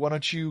saw it. Why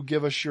don't you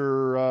give us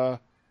your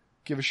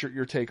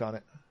take on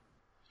it?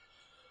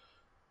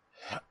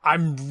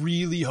 I'm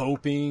really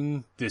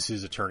hoping this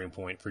is a turning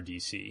point for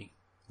DC.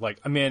 Like,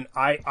 I mean,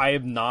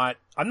 I'm not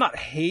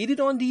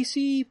hated on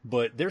DC,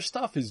 but their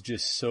stuff is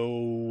just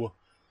so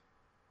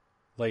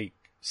like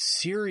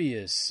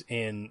serious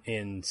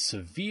and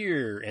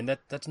severe, and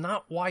that's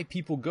not why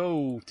people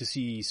go to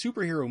see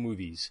superhero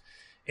movies.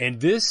 And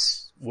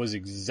this was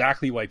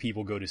exactly why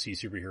people go to see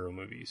superhero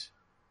movies.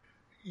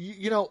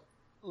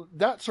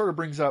 That sort of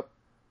brings up,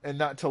 and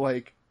not to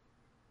like,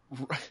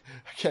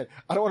 again,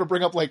 I don't want to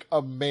bring up like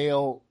a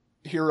male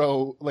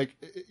hero, like,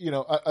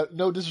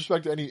 no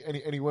disrespect to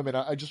any women.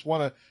 I just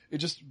want to, it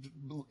just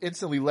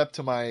instantly leapt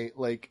to my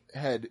like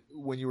head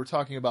when you were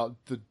talking about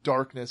the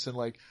darkness and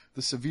like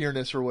the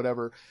severeness or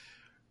whatever.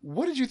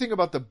 What did you think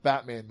about the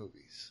Batman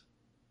movies?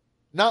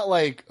 Not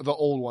like the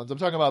old ones. I'm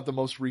talking about the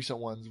most recent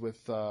ones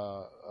with,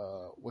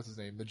 what's his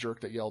name? The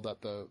jerk that yelled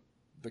at the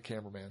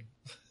cameraman.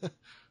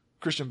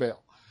 Christian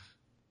Bale.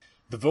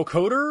 The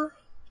vocoder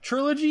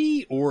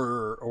trilogy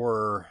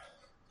or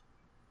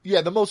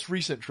yeah, the most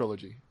recent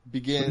trilogy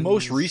begins. The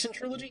most recent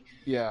trilogy?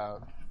 Yeah.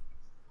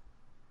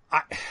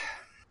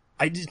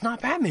 It's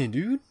not Batman,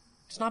 dude.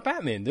 It's not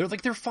Batman.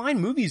 They're fine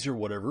movies or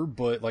whatever,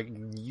 but like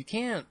you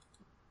can't.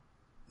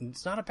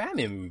 It's not a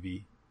Batman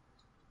movie.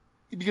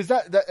 Because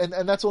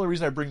and that's the only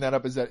reason I bring that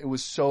up is that it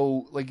was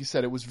so, like you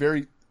said, it was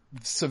very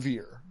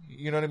severe.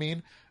 You know what I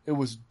mean? It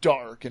was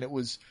dark and it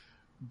was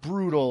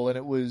brutal and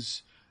it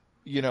was,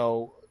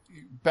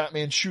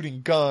 Batman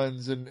shooting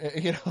guns and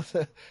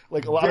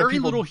like a lot very of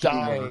people little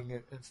dying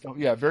humor. And stuff.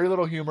 Yeah, very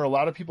little humor. A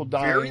lot of people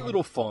dying. Very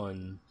little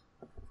fun.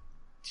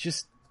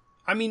 Just,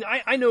 I mean,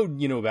 I know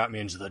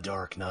Batman's The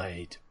Dark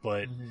Knight,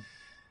 but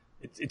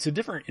it's a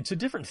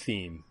different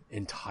theme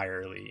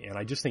entirely, and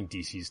I just think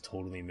DC's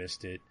totally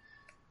missed it.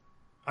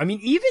 I mean,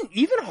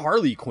 even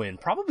Harley Quinn,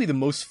 probably the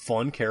most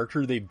fun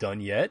character they've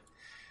done yet.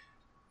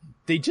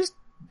 They just,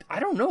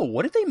 I don't know,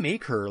 what did they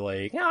make her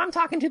like? Yeah, I'm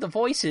talking to the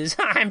voices.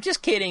 I'm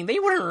just kidding. They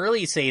wouldn't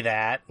really say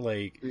that.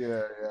 Like,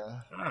 yeah.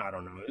 I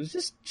don't know. It was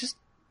just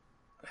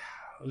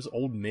those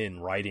old men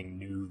writing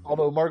new.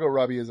 Although Margot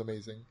Robbie is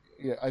amazing.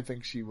 Yeah, I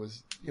think she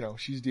was,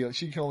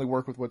 she can only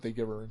work with what they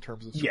give her in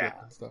terms of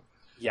script and stuff.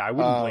 Yeah, I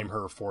wouldn't blame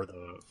her for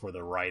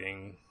the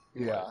writing.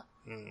 Yeah.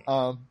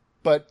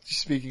 But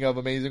speaking of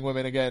amazing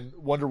women, again,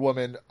 Wonder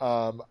Woman,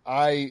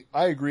 I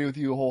agree with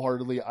you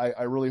wholeheartedly.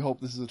 I really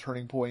hope this is a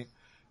turning point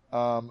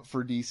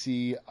for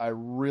DC. I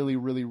really,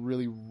 really,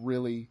 really,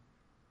 really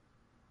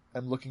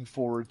am looking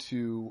forward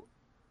to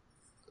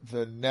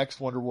the next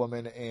Wonder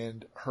Woman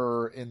and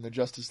her in the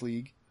Justice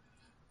League.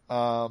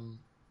 And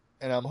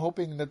I'm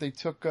hoping that they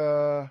took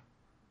well,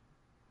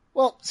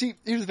 see,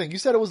 here's the thing. You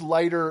said it was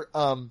lighter.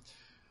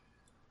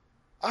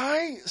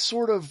 I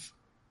sort of,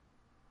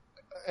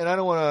 and I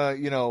don't want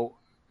to,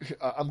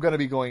 I'm going to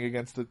be going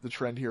against the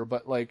trend here,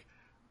 but like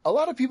a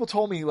lot of people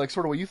told me like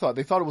sort of what you thought.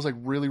 They thought it was like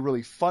really,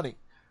 really funny.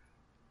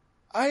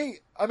 I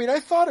mean,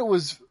 I thought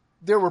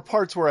there were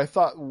parts where I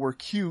thought were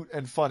cute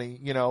and funny,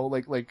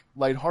 like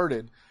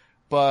lighthearted,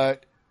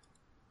 but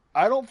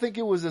I don't think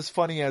it was as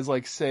funny as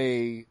like,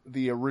 say,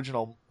 the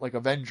original like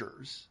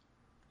Avengers,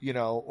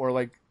 or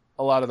like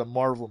a lot of the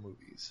Marvel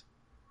movies.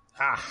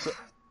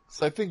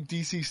 So I think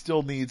DC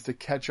still needs to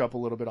catch up a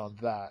little bit on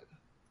that.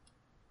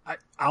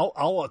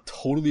 I'll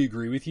totally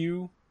agree with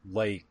you.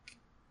 Like,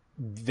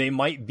 they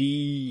might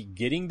be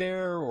getting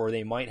there, or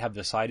they might have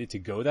decided to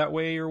go that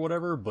way or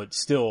whatever, but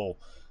still,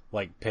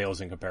 like, pales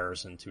in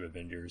comparison to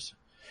Avengers.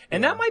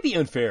 And that might be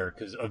unfair,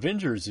 because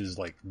Avengers is,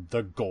 like,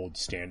 the gold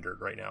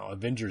standard right now.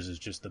 Avengers is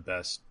just the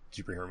best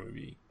superhero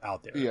movie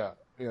out there. Yeah,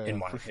 in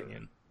my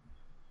opinion. Sure.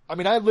 I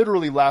mean, I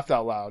literally laughed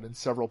out loud in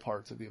several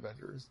parts of the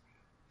Avengers.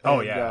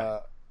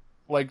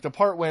 Like the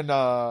part when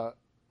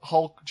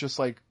Hulk just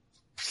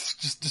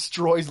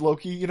destroys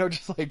Loki,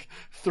 just like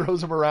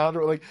throws him around,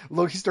 or like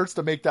Loki starts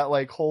to make that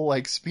like whole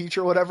like speech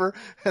or whatever,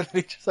 and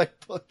then he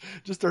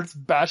just starts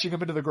bashing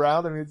him into the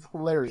ground. I mean, it's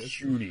hilarious.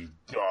 Shooty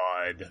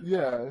God.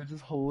 Yeah, it's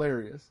just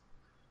hilarious.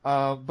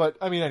 But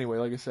I mean, anyway,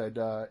 like I said,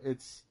 I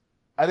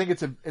think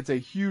it's a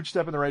huge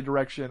step in the right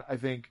direction. I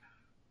think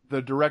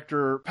the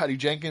director Patty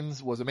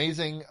Jenkins was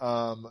amazing.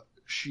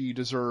 She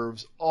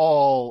deserves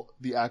all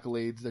the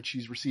accolades that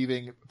she's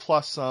receiving,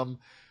 plus some.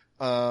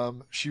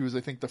 She was,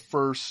 I think, the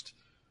first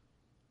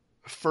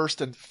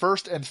and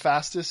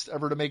fastest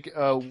ever to make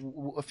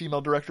a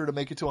female director to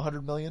make it to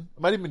 100 million. It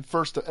might have been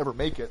first to ever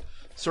make it.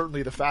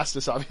 Certainly the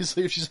fastest,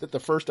 obviously, if she's the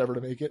first ever to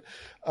make it.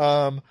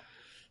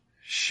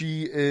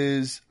 She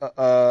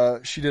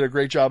did a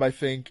great job, I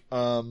think.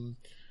 I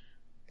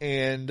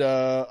mean,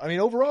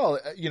 overall,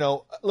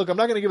 look, I'm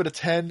not going to give it a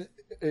 10.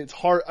 It's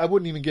hard. I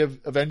wouldn't even give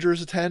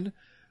Avengers a 10,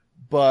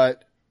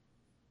 but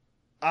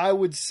I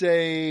would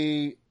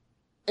say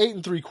 8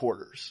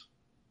 3/4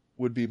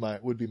 would be my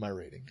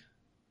rating.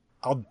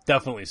 I'll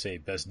definitely say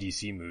best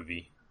DC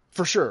movie.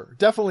 For sure.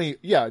 Definitely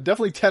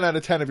 10 out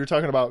of 10 if you're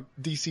talking about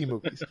DC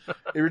movies.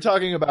 If you're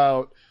talking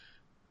about,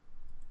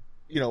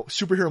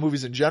 superhero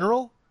movies in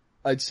general,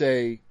 I'd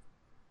say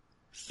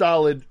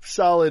solid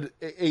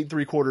 8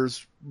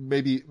 3/4,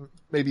 maybe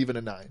even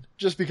a 9.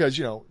 Just because,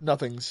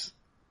 nothing's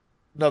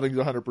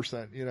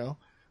 100%,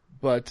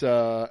 But,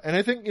 and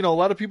I think, a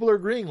lot of people are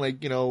agreeing,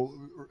 like,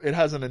 it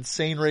has an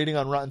insane rating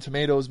on Rotten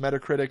Tomatoes,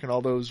 Metacritic, and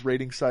all those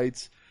rating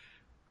sites.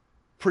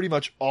 Pretty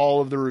much all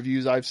of the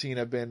reviews I've seen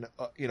have been,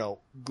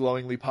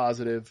 glowingly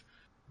positive.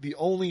 The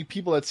only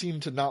people that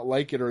seem to not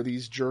like it are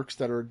these jerks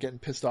that are getting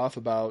pissed off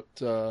about,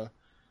 did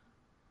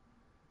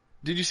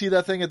you see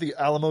that thing at the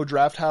Alamo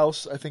Draft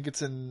House? I think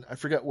it's I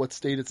forget what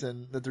state it's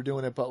in that they're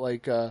doing it, but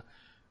like,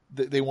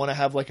 they want to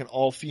have like an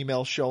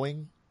all-female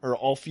showing. Or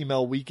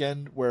all-female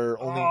weekend where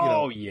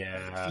only,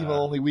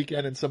 female-only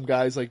weekend, and some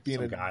guys like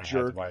being a jerk. Had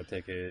to buy a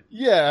ticket.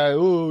 Yeah,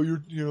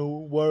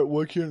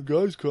 why can't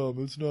guys come?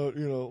 It's not,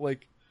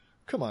 like,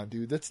 come on,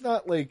 dude. That's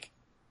not like,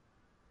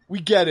 we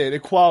get it,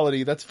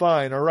 equality, that's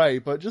fine,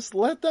 alright, but just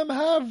let them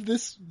have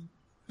this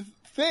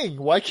thing.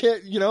 Why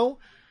can't,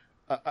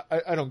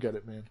 I don't get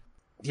it, man.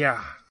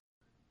 Yeah.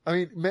 I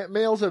mean,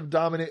 males have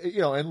dominated,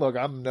 and look,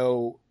 I'm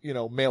no,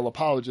 male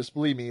apologist,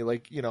 believe me,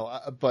 like,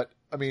 but,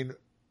 I mean,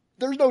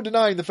 there's no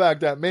denying the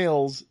fact that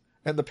males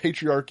and the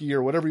patriarchy,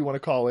 or whatever you want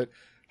to call it,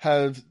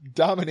 have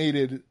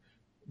dominated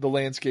the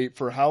landscape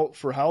for how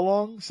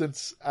long?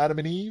 Since Adam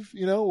and Eve,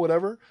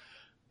 whatever.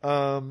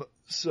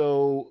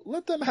 So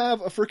let them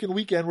have a freaking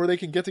weekend where they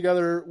can get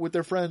together with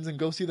their friends and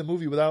go see the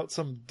movie without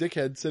some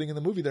dickhead sitting in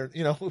the movie there,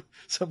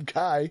 some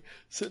guy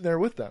sitting there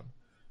with them.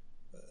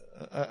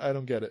 I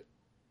don't get it.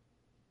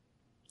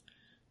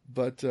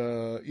 But,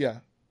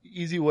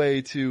 easy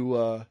way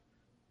to,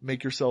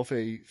 make yourself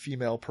a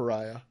female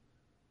pariah.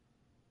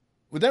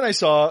 But then I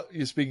saw,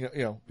 speaking,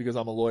 because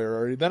I'm a lawyer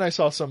already, then I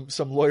saw some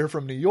lawyer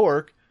from New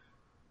York,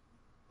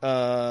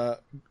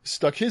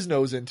 stuck his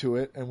nose into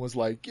it and was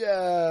like,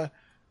 yeah,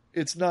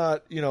 it's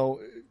not,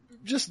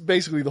 just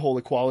basically the whole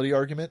equality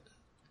argument.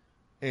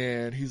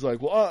 And he's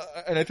like, well,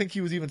 and I think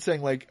he was even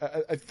saying like,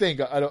 I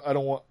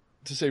don't want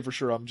to say for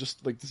sure, I'm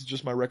just like, this is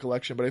just my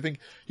recollection, but I think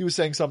he was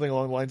saying something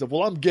along the lines of,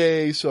 well, I'm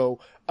gay, so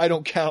I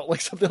don't count,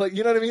 like something like,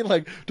 you know what I mean?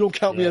 Like, don't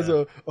count me as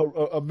a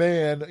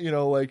man,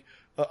 like,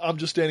 I'm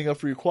just standing up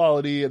for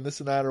equality and this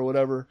and that or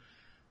whatever.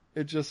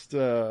 It just,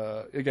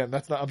 again,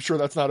 I'm sure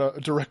that's not a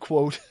direct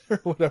quote or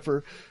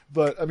whatever,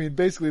 but I mean,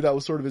 basically that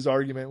was sort of his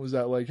argument, was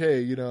that like,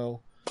 hey,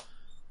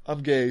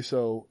 I'm gay,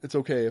 so it's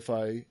okay if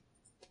I,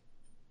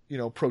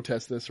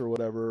 protest this or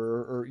whatever,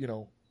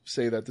 or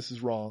say that this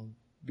is wrong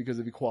because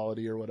of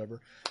equality or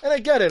whatever. And I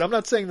get it. I'm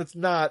not saying that's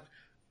not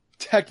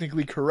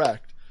technically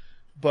correct,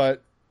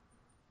 but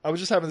I was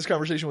just having this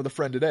conversation with a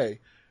friend today.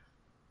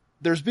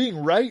 There's being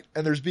right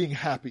and there's being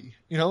happy.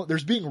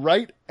 There's being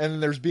right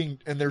and there's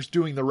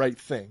doing the right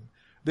thing.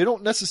 They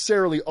don't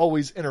necessarily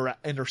always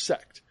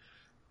intersect.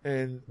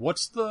 And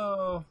what's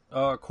the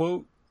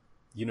quote?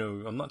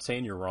 I'm not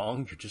saying you're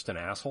wrong. You're just an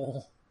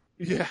asshole.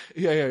 Yeah.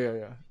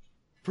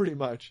 Pretty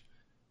much.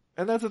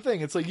 And that's the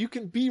thing. It's like, you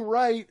can be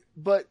right,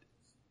 but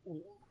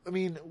I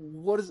mean,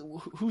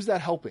 who's that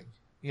helping?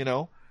 I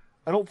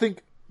don't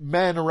think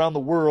men around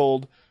the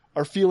world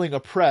are feeling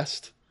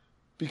oppressed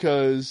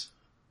because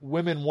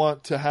women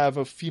want to have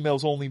a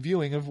females only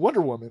viewing of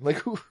Wonder Woman. Like,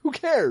 who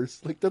cares?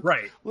 Like, that's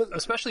right.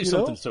 Especially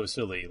something so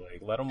silly.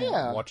 Like, let them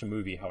watch a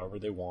movie however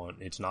they want.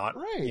 It's not,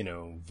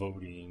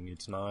 voting.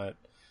 It's not,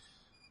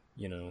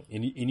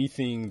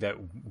 anything that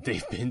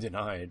they've been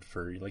denied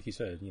for, like you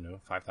said,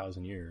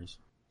 5,000 years.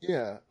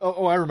 Yeah.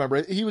 Oh, I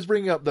remember. He was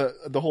bringing up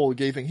the whole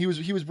gay thing. He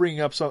was bringing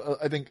up some.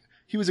 I think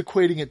he was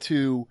equating it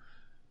to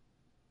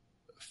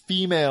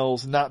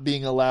females not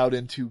being allowed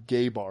into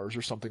gay bars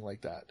or something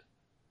like that.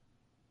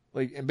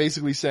 Like, and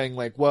basically saying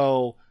like,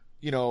 well,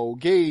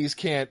 gays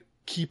can't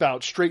keep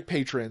out straight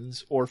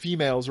patrons or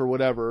females or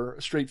whatever,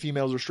 straight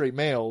females or straight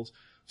males.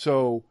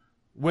 So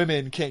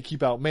women can't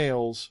keep out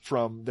males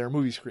from their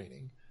movie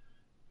screening.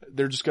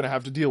 They're just going to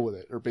have to deal with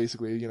it, or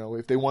basically,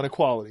 if they want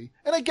equality.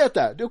 And I get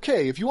that.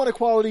 Okay. If you want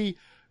equality,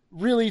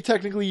 really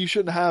technically you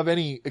shouldn't have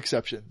any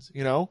exceptions,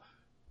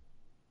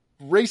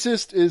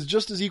 Racist is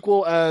just as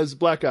equal as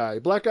black guy.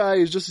 Black guy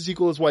is just as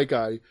equal as white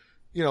guy.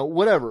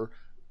 Whatever.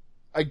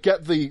 I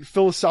get the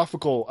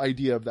philosophical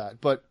idea of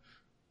that, but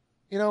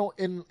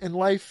in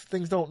life,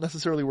 things don't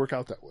necessarily work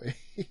out that way.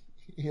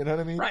 You know what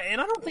I mean? Right.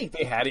 And I don't think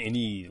they had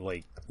any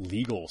like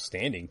legal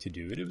standing to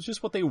do it. It was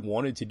just what they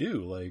wanted to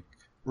do. Like,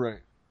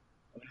 right.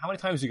 How many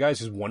times do you guys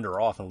just wander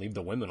off and leave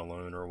the women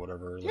alone or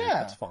whatever? Like,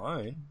 yeah. That's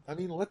fine. I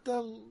mean, let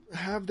them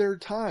have their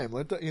time.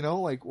 Let them,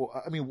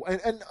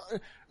 and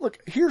look,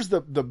 here's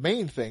the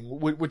main thing,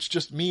 which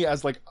just me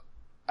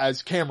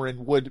as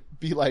Cameron would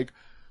be like,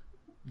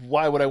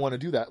 why would I want to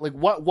do that? Like,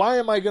 why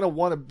am I going to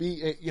want to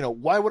be,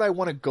 why would I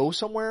want to go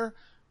somewhere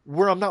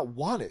where I'm not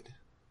wanted?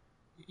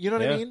 You know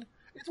what I mean?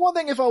 It's one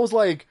thing if I was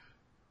like,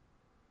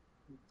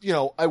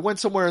 I went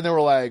somewhere and they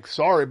were like,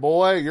 sorry,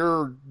 boy,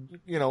 you're,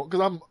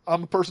 cause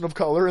I'm a person of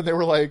color, and they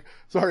were like,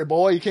 sorry,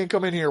 boy, you can't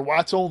come in here,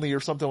 whites only, or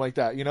something like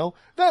that,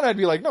 then I'd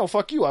be like, no,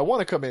 fuck you. I want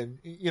to come in,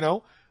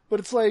 but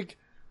it's like,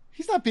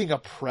 he's not being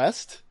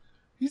oppressed.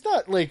 He's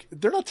not like,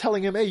 they're not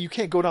telling him, hey, you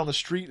can't go down the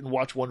street and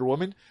watch Wonder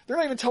Woman. They're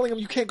not even telling him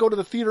you can't go to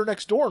the theater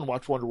next door and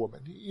watch Wonder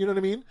Woman. You know what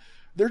I mean?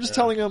 They're just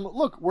telling him,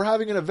 look, we're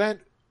having an event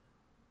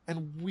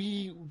and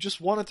we just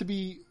want it to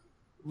be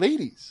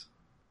ladies.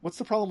 What's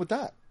the problem with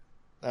that?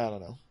 I don't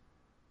know.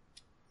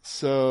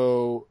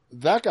 So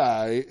that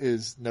guy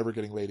is never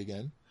getting laid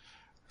again.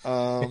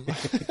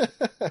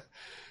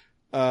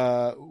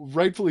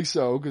 Rightfully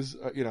so, because,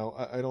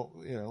 I don't,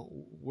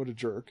 what a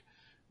jerk.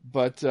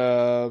 But,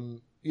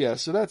 yeah,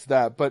 so that's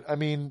that. But I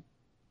mean,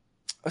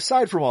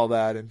 aside from all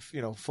that and,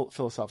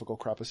 philosophical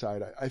crap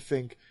aside, I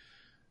think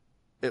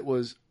it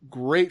was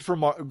great for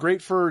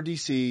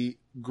DC,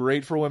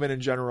 great for women in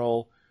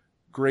general,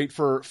 great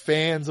for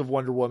fans of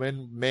Wonder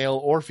Woman, male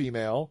or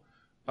female.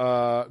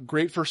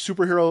 Great for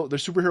the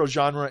superhero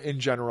genre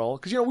in general.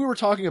 Cause we were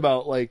talking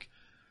about like,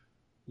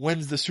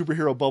 when's the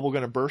superhero bubble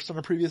going to burst on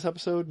a previous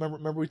episode?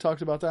 Remember we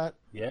talked about that?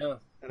 Yeah.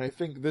 And I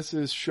think this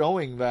is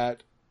showing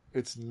that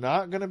it's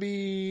not going to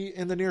be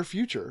in the near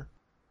future.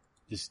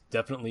 It's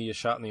definitely a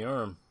shot in the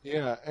arm.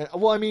 Yeah. And,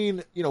 well, I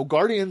mean,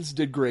 Guardians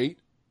did great.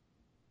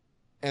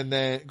 And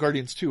then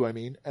Guardians 2,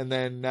 and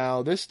then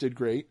now this did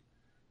great.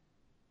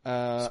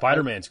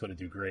 Spider-Man's going to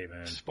do great,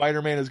 man.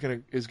 Spider-Man is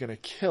going to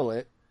kill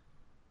it.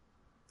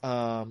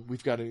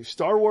 We've got a new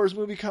Star Wars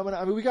movie coming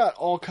out. I mean, we got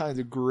all kinds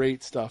of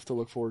great stuff to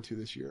look forward to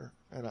this year,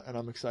 and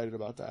I'm excited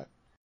about that.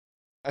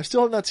 I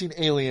still have not seen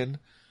Alien,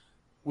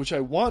 which I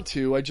want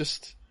to. I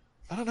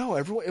don't know.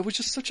 It was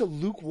just such a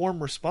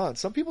lukewarm response.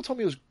 Some people told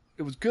me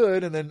it was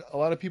good, and then a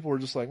lot of people were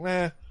just like,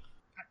 meh.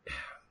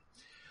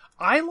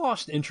 I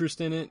lost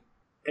interest in it,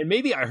 and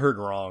maybe I heard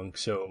wrong.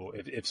 So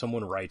if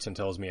someone writes and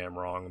tells me I'm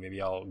wrong,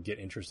 maybe I'll get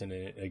interested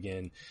in it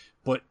again.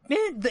 But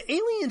man, the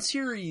Alien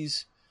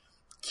series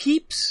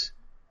keeps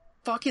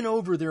fucking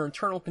over their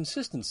internal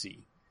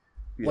consistency.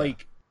 Yeah.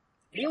 Like,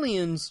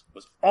 Aliens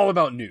was all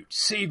about Newt.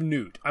 Save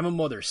Newt. I'm a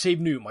mother. Save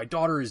Newt. My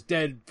daughter is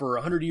dead for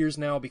 100 years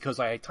now because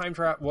I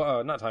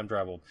not time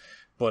traveled,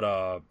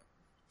 but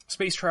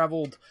space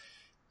traveled.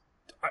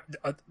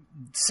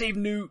 Save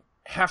Newt.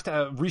 Have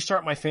to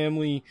restart my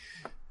family.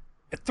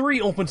 At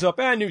 3 opens up,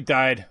 Newt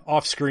died.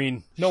 Off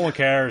screen. No one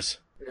cares.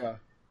 Yeah.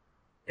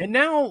 And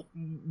now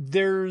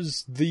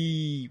there's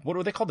what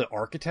were they called? The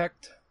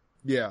Architect?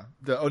 Yeah.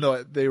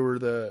 Were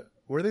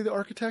they the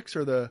Architects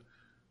or the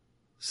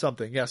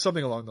something? Yeah,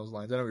 something along those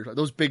lines. I know what you're talking.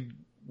 Those big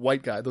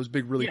white guys, those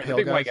big really pale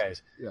big guys. White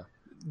guys. Yeah.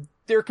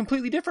 They're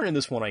completely different in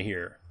this one, I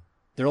hear.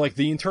 They're like,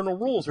 the internal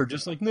rules are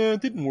just like, nah,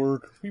 it didn't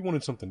work. We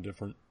wanted something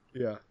different.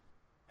 Yeah.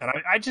 And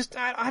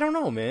I don't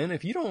know, man.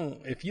 If you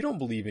don't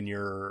believe in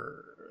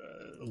your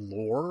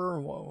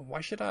lore, well,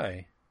 why should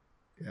I?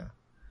 Yeah.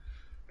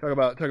 Talk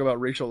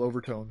about racial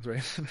overtones,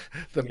 right?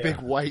 The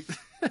big white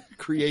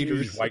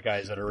creators. Huge white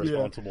guys that are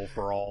responsible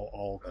for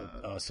all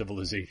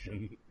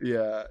civilization.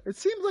 Yeah. It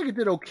seems like it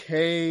did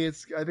okay.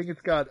 I think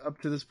it's got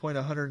up to this point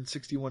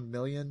 161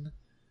 million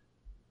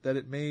that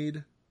it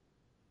made.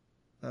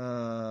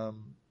 I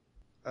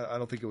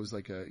don't think it was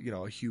like a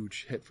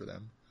huge hit for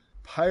them.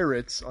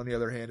 Pirates, on the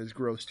other hand, has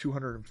grossed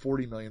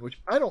 240 million, which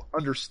I don't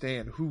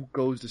understand who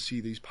goes to see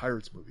these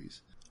Pirates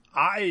movies.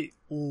 I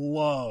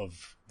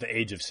love The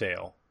Age of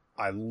Sail.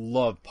 I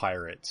love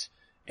Pirates,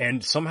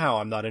 and somehow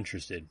I'm not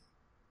interested.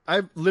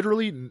 I've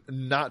literally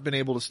not been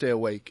able to stay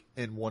awake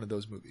in one of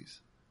those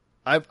movies.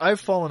 I've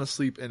fallen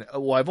asleep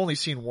I've only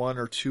seen one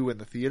or two in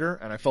the theater,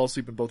 and I fell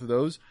asleep in both of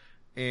those.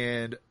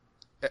 And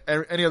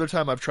any other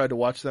time I've tried to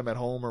watch them at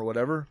home or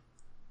whatever,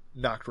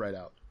 knocked right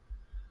out.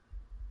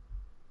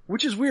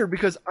 Which is weird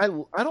because I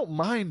don't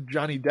mind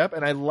Johnny Depp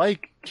and I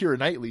like Keira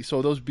Knightley.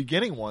 So those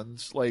beginning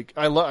ones, like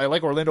I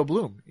like Orlando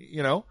Bloom,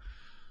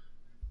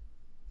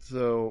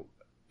 So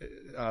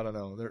I don't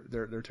know.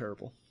 They're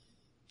terrible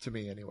to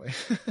me anyway.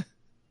 A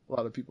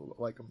lot of people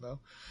like them though.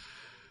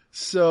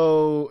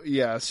 So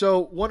yeah. So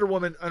Wonder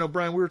Woman. I know,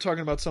 Brian, we were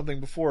talking about something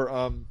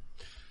before.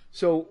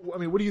 So I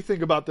mean, what do you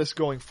think about this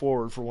going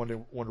forward for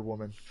Wonder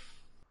Woman?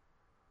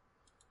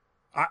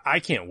 I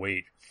can't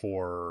wait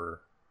for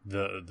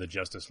the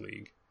Justice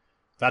League.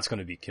 That's going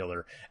to be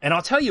killer. And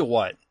I'll tell you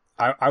what.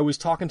 I was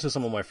talking to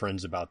some of my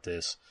friends about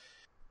this.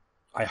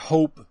 I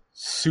hope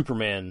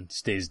Superman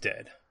stays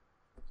dead.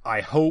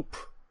 I hope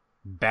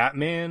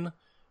Batman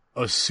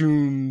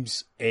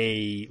assumes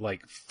a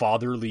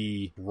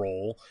fatherly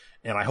role,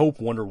 and I hope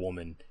Wonder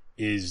Woman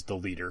is the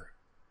leader.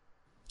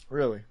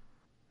 Really?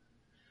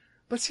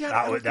 But see,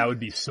 that would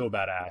be so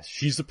badass.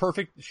 She's the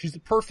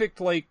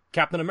perfect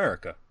Captain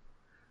America.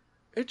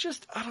 It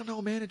just, I don't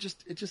know, man. It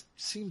just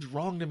seems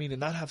wrong to me to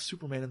not have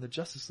Superman in the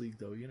Justice League,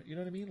 though. You know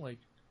what I mean? Like,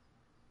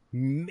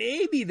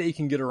 maybe they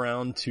can get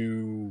around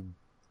to,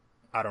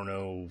 I don't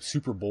know,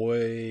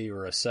 Superboy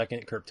or a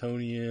second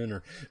Kryptonian,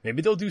 or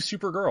maybe they'll do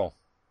Supergirl.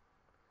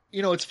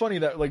 It's funny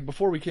that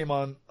before we came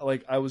on,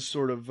 I was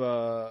sort of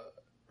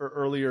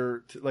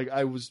earlier,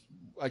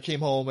 I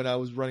came home and I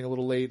was running a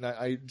little late, and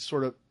I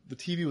sort of, the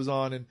TV was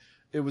on and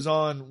it was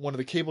on one of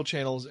the cable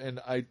channels, and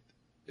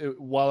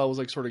while I was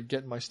sort of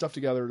getting my stuff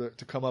together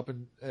to come up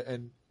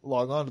and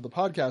log on to the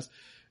podcast,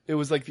 it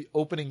was the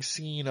opening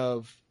scene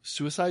of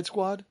Suicide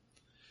Squad.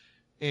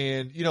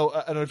 And, I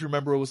don't know if you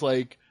remember, it was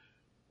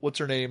what's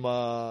her name?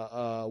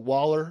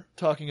 Waller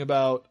talking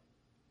about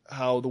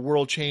how the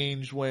world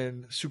changed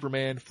when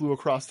Superman flew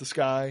across the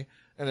sky,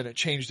 and then it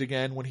changed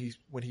again when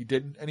he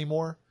didn't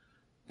anymore.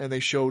 And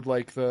they showed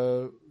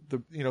the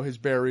his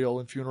burial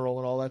and funeral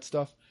and all that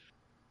stuff.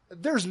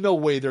 There's no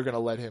way they're going to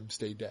let him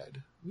stay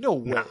dead. No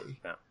way.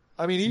 No.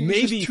 I mean, he's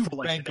maybe just too for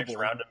the next bankable.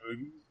 round of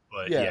movies,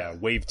 but yeah,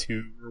 Wave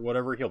 2 or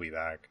whatever, he'll be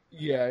back.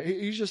 Yeah,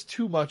 he's just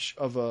too much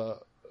of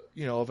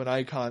of an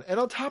icon. And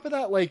on top of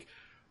that,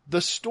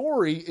 the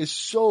story is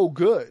so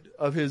good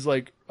of his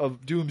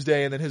of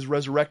Doomsday and then his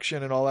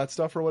resurrection and all that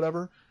stuff or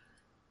whatever.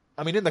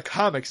 I mean, in the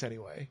comics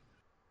anyway.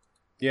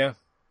 Yeah.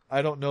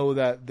 I don't know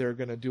that they're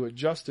going to do it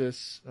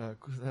justice,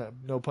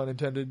 no pun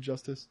intended,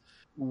 justice,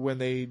 when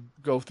they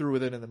go through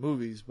with it in the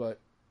movies, but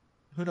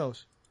who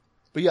knows?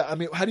 But yeah, I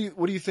mean,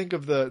 what do you think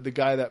of the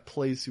guy that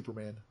plays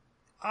Superman?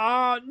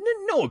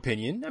 No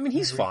opinion. I mean,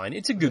 he's fine.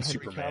 It's a good Henry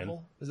Superman.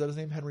 Cavill? Is that his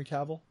name? Henry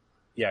Cavill?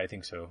 Yeah, I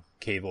think so.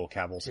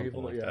 Cavill,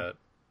 something like yeah. that.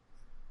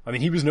 I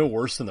mean, he was no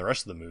worse than the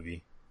rest of the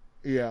movie.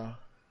 Yeah.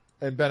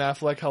 And Ben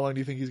Affleck, how long do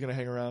you think he's going to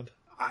hang around?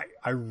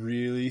 I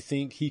really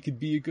think he could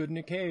be a good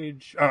Nick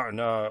Cage.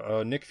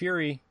 Nick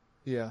Fury.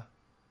 Yeah.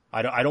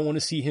 I don't want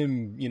to see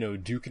him,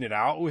 duking it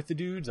out with the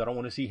dudes. I don't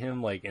want to see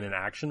him in an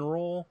action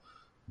role,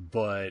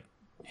 but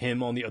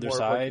him on the other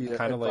side,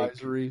 kind of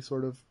advisory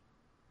sort of.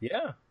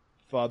 Yeah.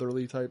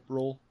 Fatherly type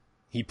role.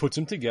 He puts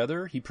them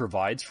together. He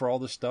provides for all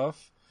the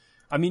stuff.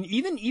 I mean,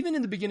 even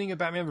in the beginning of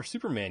Batman vs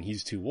Superman,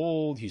 he's too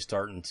old. He's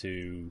starting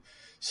to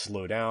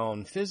slow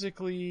down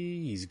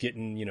physically. He's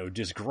getting,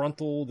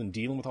 disgruntled and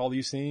dealing with all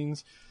these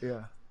things.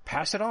 Yeah.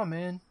 Pass it on,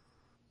 man.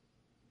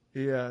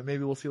 Yeah,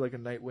 maybe we'll see a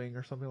Nightwing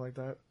or something like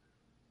that.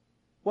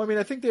 Well, I mean,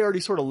 I think they already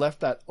sort of left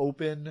that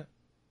open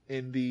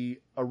in the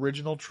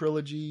original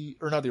trilogy,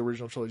 or not the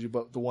original trilogy,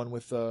 but the one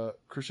with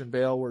Christian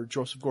Bale, where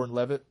Joseph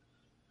Gordon-Levitt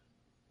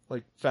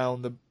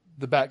found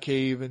the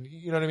Batcave, and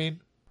you know what I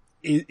mean?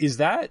 Is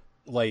that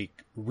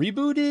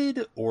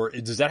rebooted, or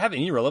does that have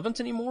any relevance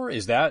anymore?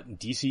 Is that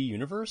DC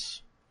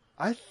Universe?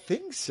 I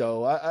think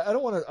so. I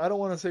don't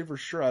want to say for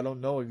sure. I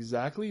don't know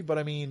exactly, but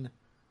I mean,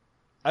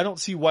 I don't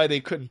see why they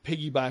couldn't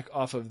piggyback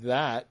off of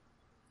that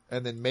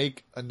and then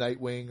make a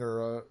Nightwing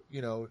or a,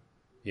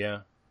 Yeah.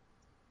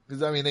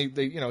 Because, I mean,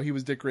 they he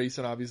was Dick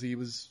Grayson, obviously, he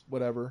was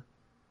whatever.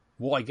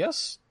 Well, I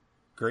guess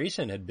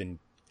Grayson had been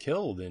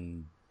killed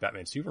in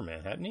Batman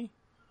Superman, hadn't he?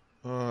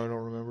 Oh, I don't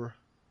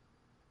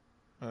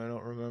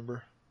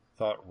remember.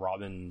 Thought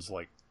Robin's,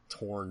 like,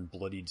 torn,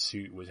 bloodied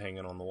suit was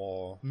hanging on the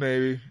wall.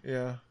 Maybe,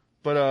 yeah.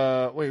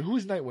 But, wait, who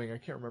was Nightwing? I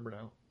can't remember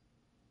now.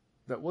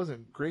 That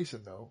wasn't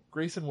Grayson, though.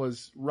 Grayson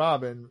was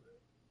Robin,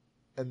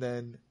 and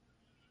then,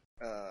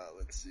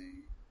 let's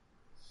see.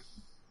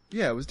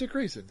 Yeah, it was Dick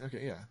Grayson.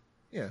 Okay, yeah.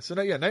 Yeah, so,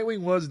 Nightwing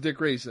was Dick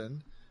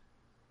Grayson.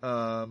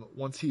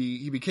 Once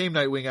he became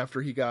Nightwing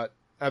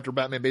after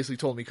Batman basically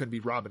told him he couldn't be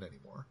Robin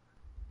anymore.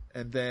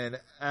 And then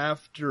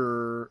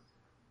after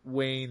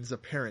Wayne's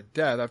apparent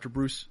death, after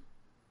Bruce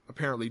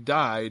apparently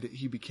died,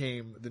 he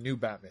became the new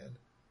Batman.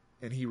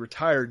 And he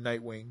retired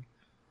Nightwing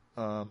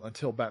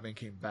until Batman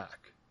came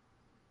back.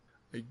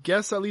 I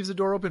guess that leaves the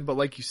door open, but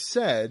like you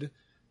said,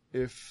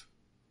 if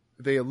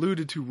they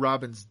alluded to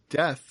Robin's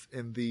death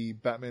in the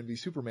Batman v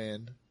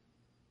Superman,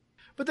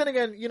 but then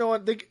again, you know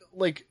what?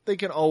 They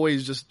can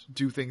always just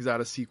do things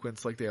out of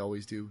sequence like they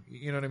always do.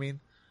 You know what I mean?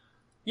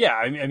 Yeah,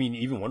 I mean,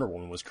 even Wonder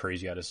Woman was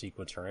crazy out of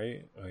sequence,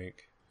 right?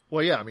 Like,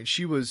 well, yeah, I mean,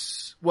 she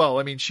was,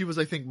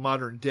 I think,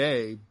 modern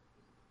day,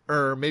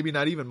 or maybe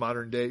not even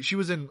modern day.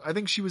 I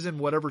think she was in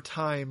whatever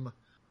time.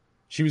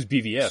 She was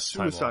BVS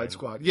Suicide timeline.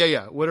 Squad.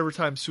 Yeah. Whatever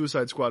time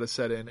Suicide Squad is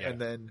set in. Yeah.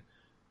 And then,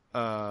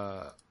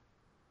 but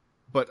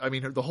I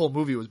mean, the whole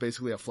movie was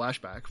basically a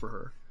flashback for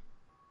her.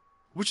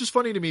 Which is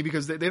funny to me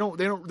because they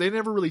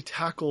never really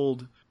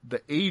tackled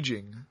the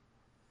aging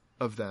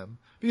of them.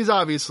 Because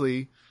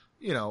obviously,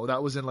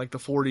 that was in like the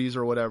 40s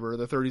or whatever,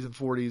 the 30s and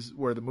 40s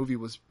where the movie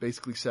was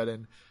basically set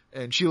in,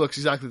 and she looks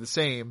exactly the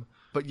same,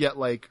 but yet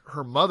like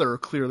her mother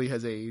clearly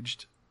has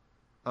aged.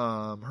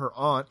 Her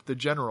aunt, the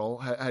general,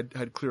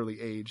 had clearly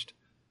aged.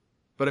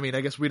 But I mean,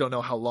 I guess we don't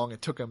know how long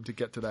it took him to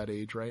get to that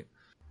age, right?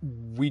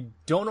 We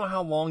don't know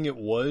how long it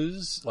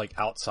was, like,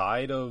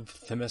 outside of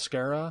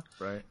Themyscira.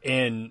 Right.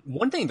 And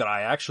one thing that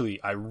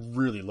I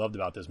really loved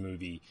about this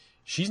movie,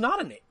 she's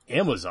not an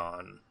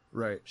Amazon.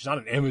 Right. She's not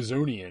an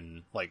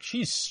Amazonian. Like,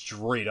 she's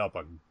straight up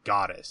a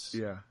goddess.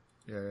 Yeah.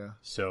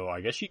 So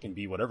I guess she can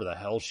be whatever the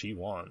hell she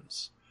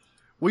wants.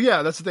 Well,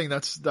 yeah, that's the thing.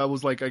 That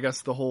was like, I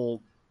guess the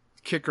whole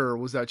kicker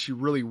was that she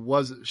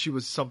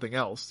was something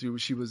else.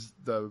 She was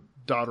the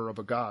daughter of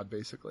a god,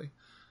 basically.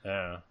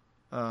 Yeah.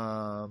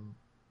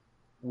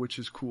 Which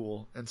is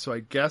cool. And so I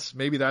guess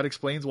maybe that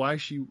explains why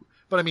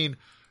but I mean,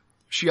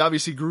 she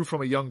obviously grew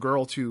from a young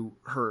girl to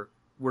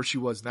where she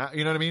was now,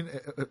 you know what I mean?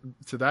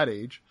 To that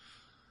age.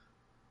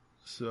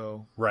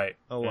 So. Right.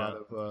 A lot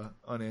of,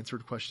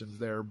 unanswered questions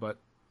there, but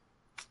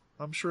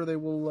I'm sure they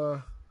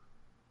will,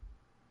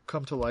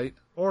 come to light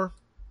or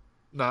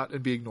not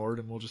and be ignored,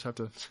 and we'll just have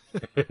to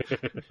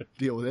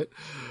deal with it.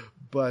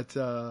 But,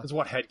 that's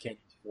what headcanon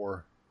is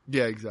for.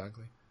 Yeah,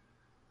 exactly.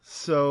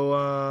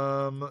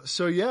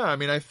 So yeah, I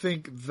mean, I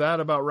think that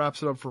about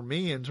wraps it up for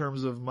me in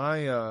terms of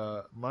my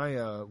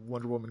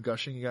Wonder Woman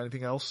gushing. You got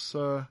anything else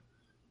to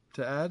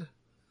add?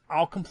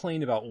 I'll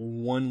complain about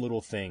one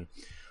little thing.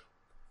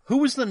 Who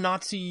was the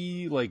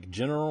Nazi, like,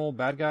 general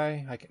bad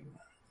guy?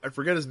 I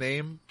forget his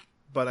name,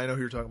 but I know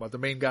who you're talking about. The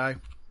main guy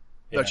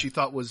that she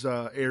thought was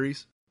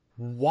Ares.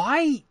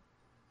 Why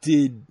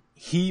did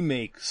he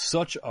make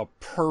such a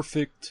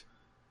perfect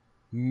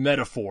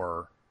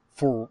metaphor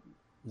for,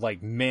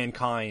 like,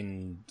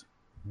 mankind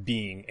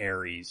being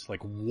Ares,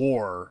 like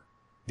war,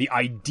 the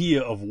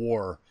idea of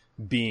war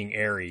being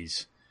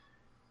Ares?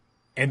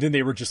 And then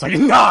they were just like,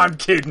 nah, I'm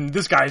kidding,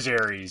 this guy's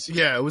Ares.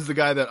 Yeah, it was the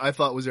guy that I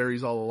thought was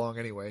Ares all along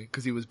anyway,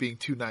 because he was being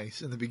too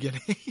nice in the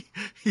beginning.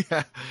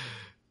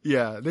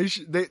 Yeah,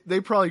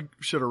 they probably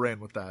should have ran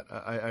with that.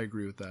 I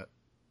agree with that.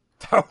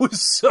 That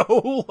was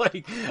so,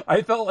 like,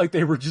 I felt like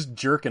they were just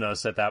jerking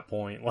us at that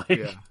point. Like,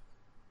 yeah.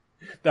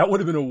 That would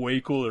have been a way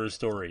cooler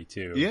story,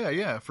 too.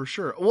 Yeah, for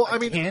sure. Well, I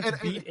mean,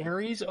 can't beat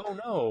Ares? Oh,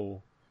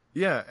 no.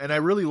 Yeah, and I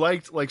really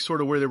liked, like,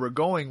 sort of where they were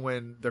going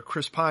when the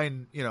Chris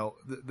Pine,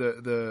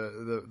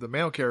 the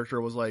male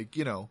character was like,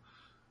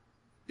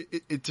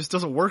 it just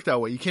doesn't work that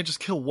way. You can't just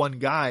kill one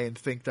guy and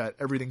think that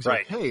everything's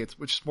okay. It's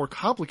just more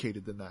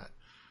complicated than that.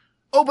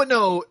 Oh, but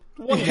no.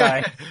 One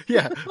guy.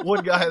 Yeah,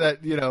 one guy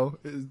that,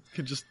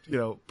 can just,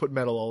 put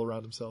metal all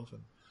around himself.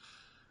 And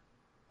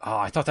oh,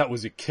 I thought that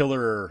was a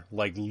killer,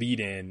 like,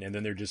 lead-in, and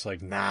then they're just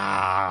like,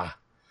 nah,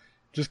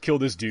 just kill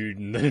this dude,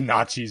 and then the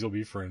Nazis will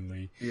be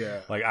friendly. Yeah.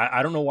 Like,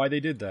 I don't know why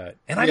they did that.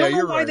 And I don't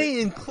know why they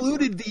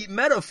included the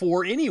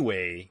metaphor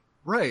anyway.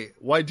 Right.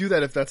 Why do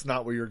that if that's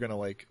not what you're gonna,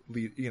 like,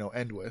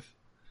 end with?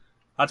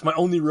 That's my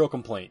only real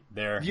complaint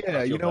there.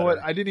 Yeah, you know what?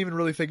 I didn't even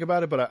really think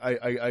about it, but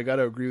I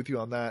gotta agree with you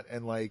on that.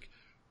 And, like,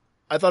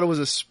 I thought it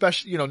was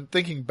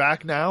thinking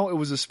back now, it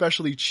was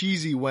especially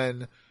cheesy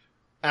when,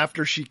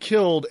 after she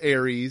killed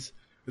Ares,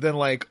 then,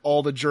 like,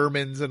 all the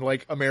Germans and,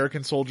 like,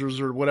 American soldiers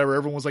or whatever,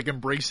 everyone was, like,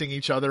 embracing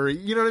each other.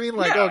 You know what I mean?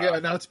 Like, okay,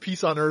 now it's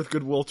peace on earth,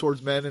 goodwill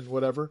towards men and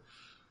whatever.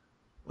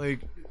 Like,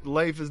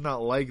 life is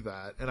not like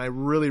that. And I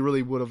really,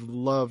 really would have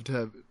loved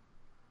to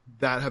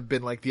have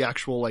been like the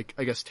actual, like,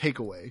 I guess,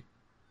 takeaway.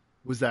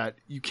 Was that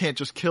you can't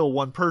just kill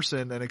one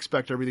person and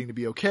expect everything to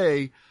be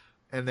okay.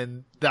 And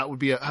then that would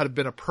have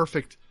been a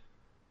perfect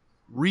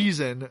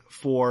reason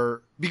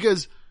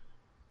because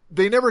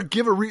they never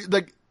give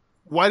like,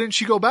 why didn't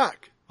she go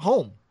back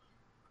home?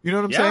 You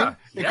know what I'm saying?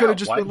 It could have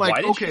just been like,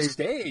 why did okay, she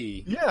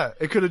stay? Yeah.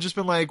 It could have just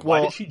been like,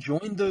 well, why did she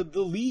join the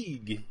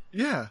league?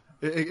 Yeah.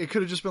 It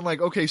could have just been like,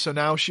 okay, so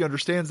now she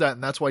understands that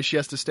and that's why she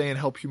has to stay and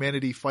help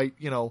humanity fight,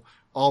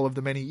 all of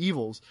the many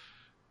evils.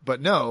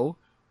 But no.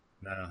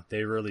 No,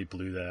 they really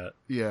blew that.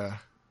 Yeah.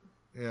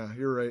 Yeah,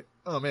 you're right.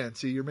 Oh man,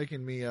 see, you're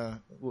making me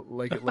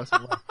like it less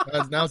and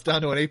less. Now it's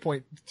down to an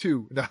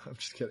 8.2. No, I'm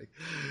just kidding.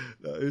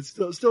 It's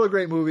still a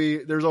great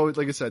movie. There's always,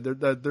 like I said,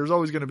 there's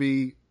always going to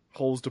be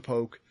holes to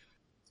poke.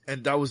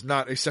 And that was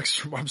not a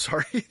sexist remark. I'm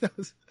sorry. That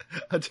was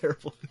a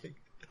terrible thing.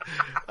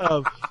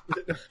 That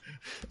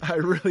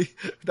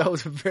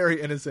was a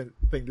very innocent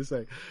thing to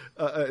say.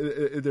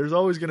 There's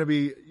always going to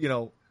be,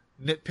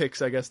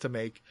 nitpicks, I guess, to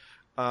make.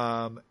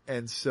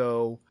 And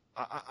so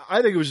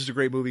I think it was just a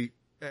great movie.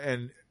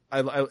 And I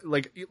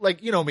like,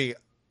 me,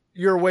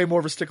 you're way more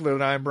of a stickler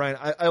than I am, Brian.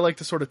 I like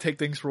to sort of take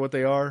things for what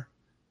they are.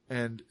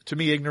 And to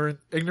me,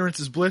 ignorance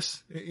is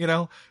bliss.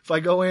 If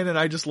I go in and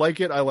I just like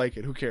it, I like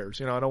it. Who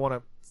cares? I don't want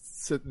to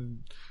sit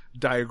and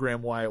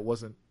diagram why it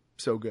wasn't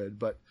so good,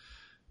 but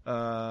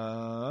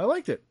I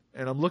liked it,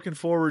 and I'm looking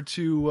forward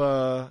to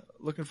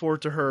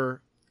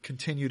her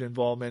continued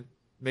involvement,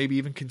 maybe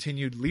even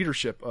continued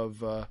leadership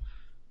of a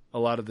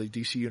lot of the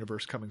DC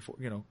universe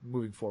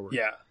moving forward.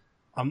 Yeah,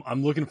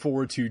 I'm looking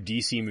forward to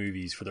DC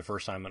movies for the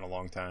first time in a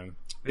long time.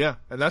 Yeah,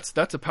 and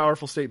that's a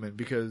powerful statement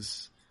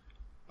because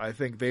I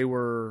think they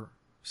were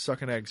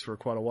sucking eggs for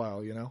quite a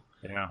while. Yeah,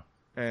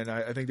 and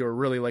I think they were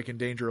really in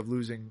danger of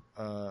losing.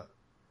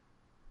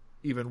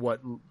 Even what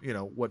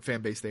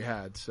fan base they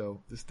had.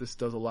 So this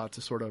does a lot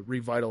to sort of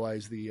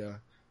revitalize the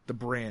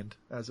brand,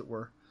 as it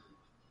were.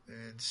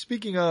 And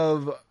speaking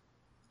of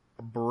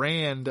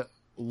brand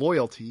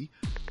loyalty,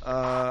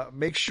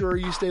 make sure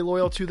you stay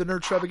loyal to the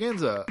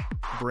Nerdstravaganza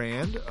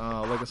brand.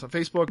 Like us on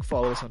Facebook,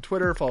 follow us on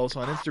Twitter, follow us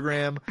on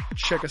Instagram,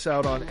 check us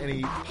out on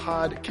any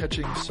pod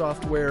catching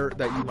software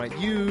that you might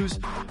use.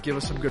 Give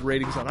us some good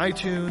ratings on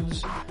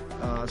iTunes.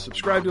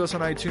 Subscribe to us on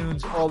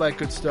iTunes, all that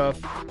good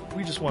stuff.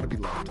 We just want to be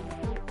loved.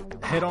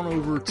 Head on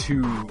over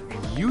to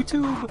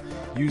YouTube,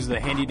 use the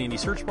handy dandy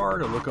search bar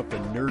to look up the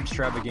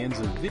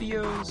Nerdstravaganza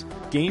videos,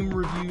 game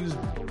reviews,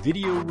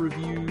 video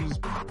reviews,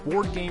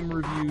 board game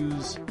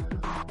reviews,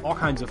 all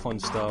kinds of fun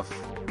stuff.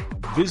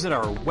 Visit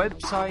our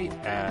website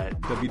at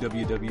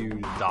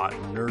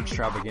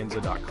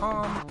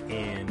www.nerdstravaganza.com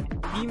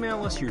and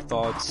email us your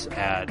thoughts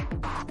at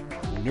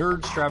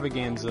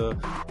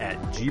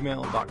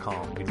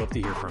nerdstravaganza@gmail.com. We'd love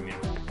to hear from you.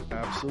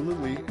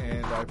 Absolutely,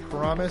 and I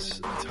promise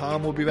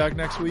Tom will be back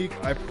next week.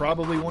 I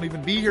probably won't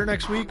even be here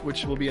next week,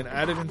 which will be an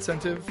added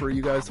incentive for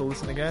you guys to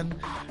listen again.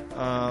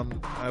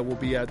 I will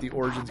be at the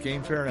Origins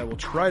Game Fair, and I will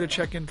try to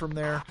check in from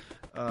there.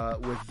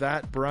 With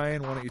that,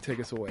 Brian, why don't you take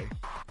us away?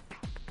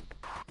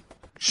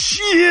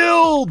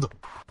 Shield!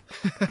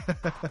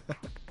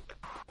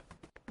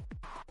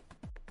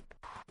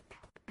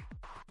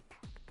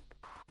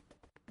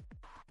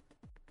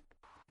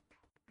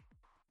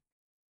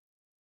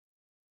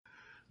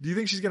 Do you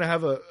think she's going to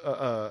have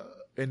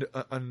an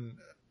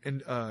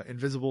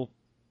invisible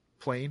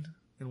plane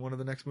in one of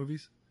the next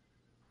movies?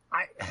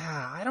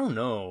 I don't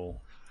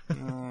know.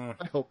 I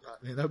hope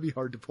not. Man, that would be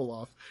hard to pull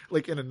off,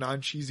 in a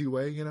non-cheesy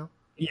way,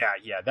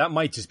 Yeah, that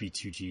might just be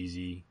too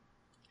cheesy.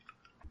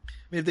 I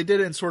mean, if they did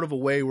it in sort of a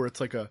way where it's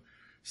like a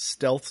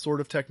stealth sort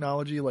of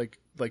technology, like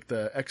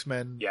the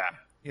X-Men,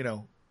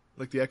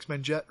 like the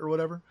X-Men jet or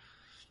whatever.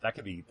 That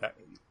could be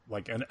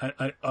like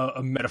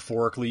a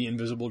metaphorically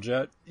invisible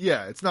jet.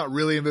 Yeah, it's not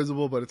really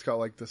invisible, but it's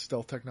got the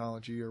stealth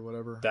technology or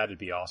whatever. That'd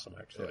be awesome,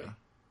 actually. Yeah.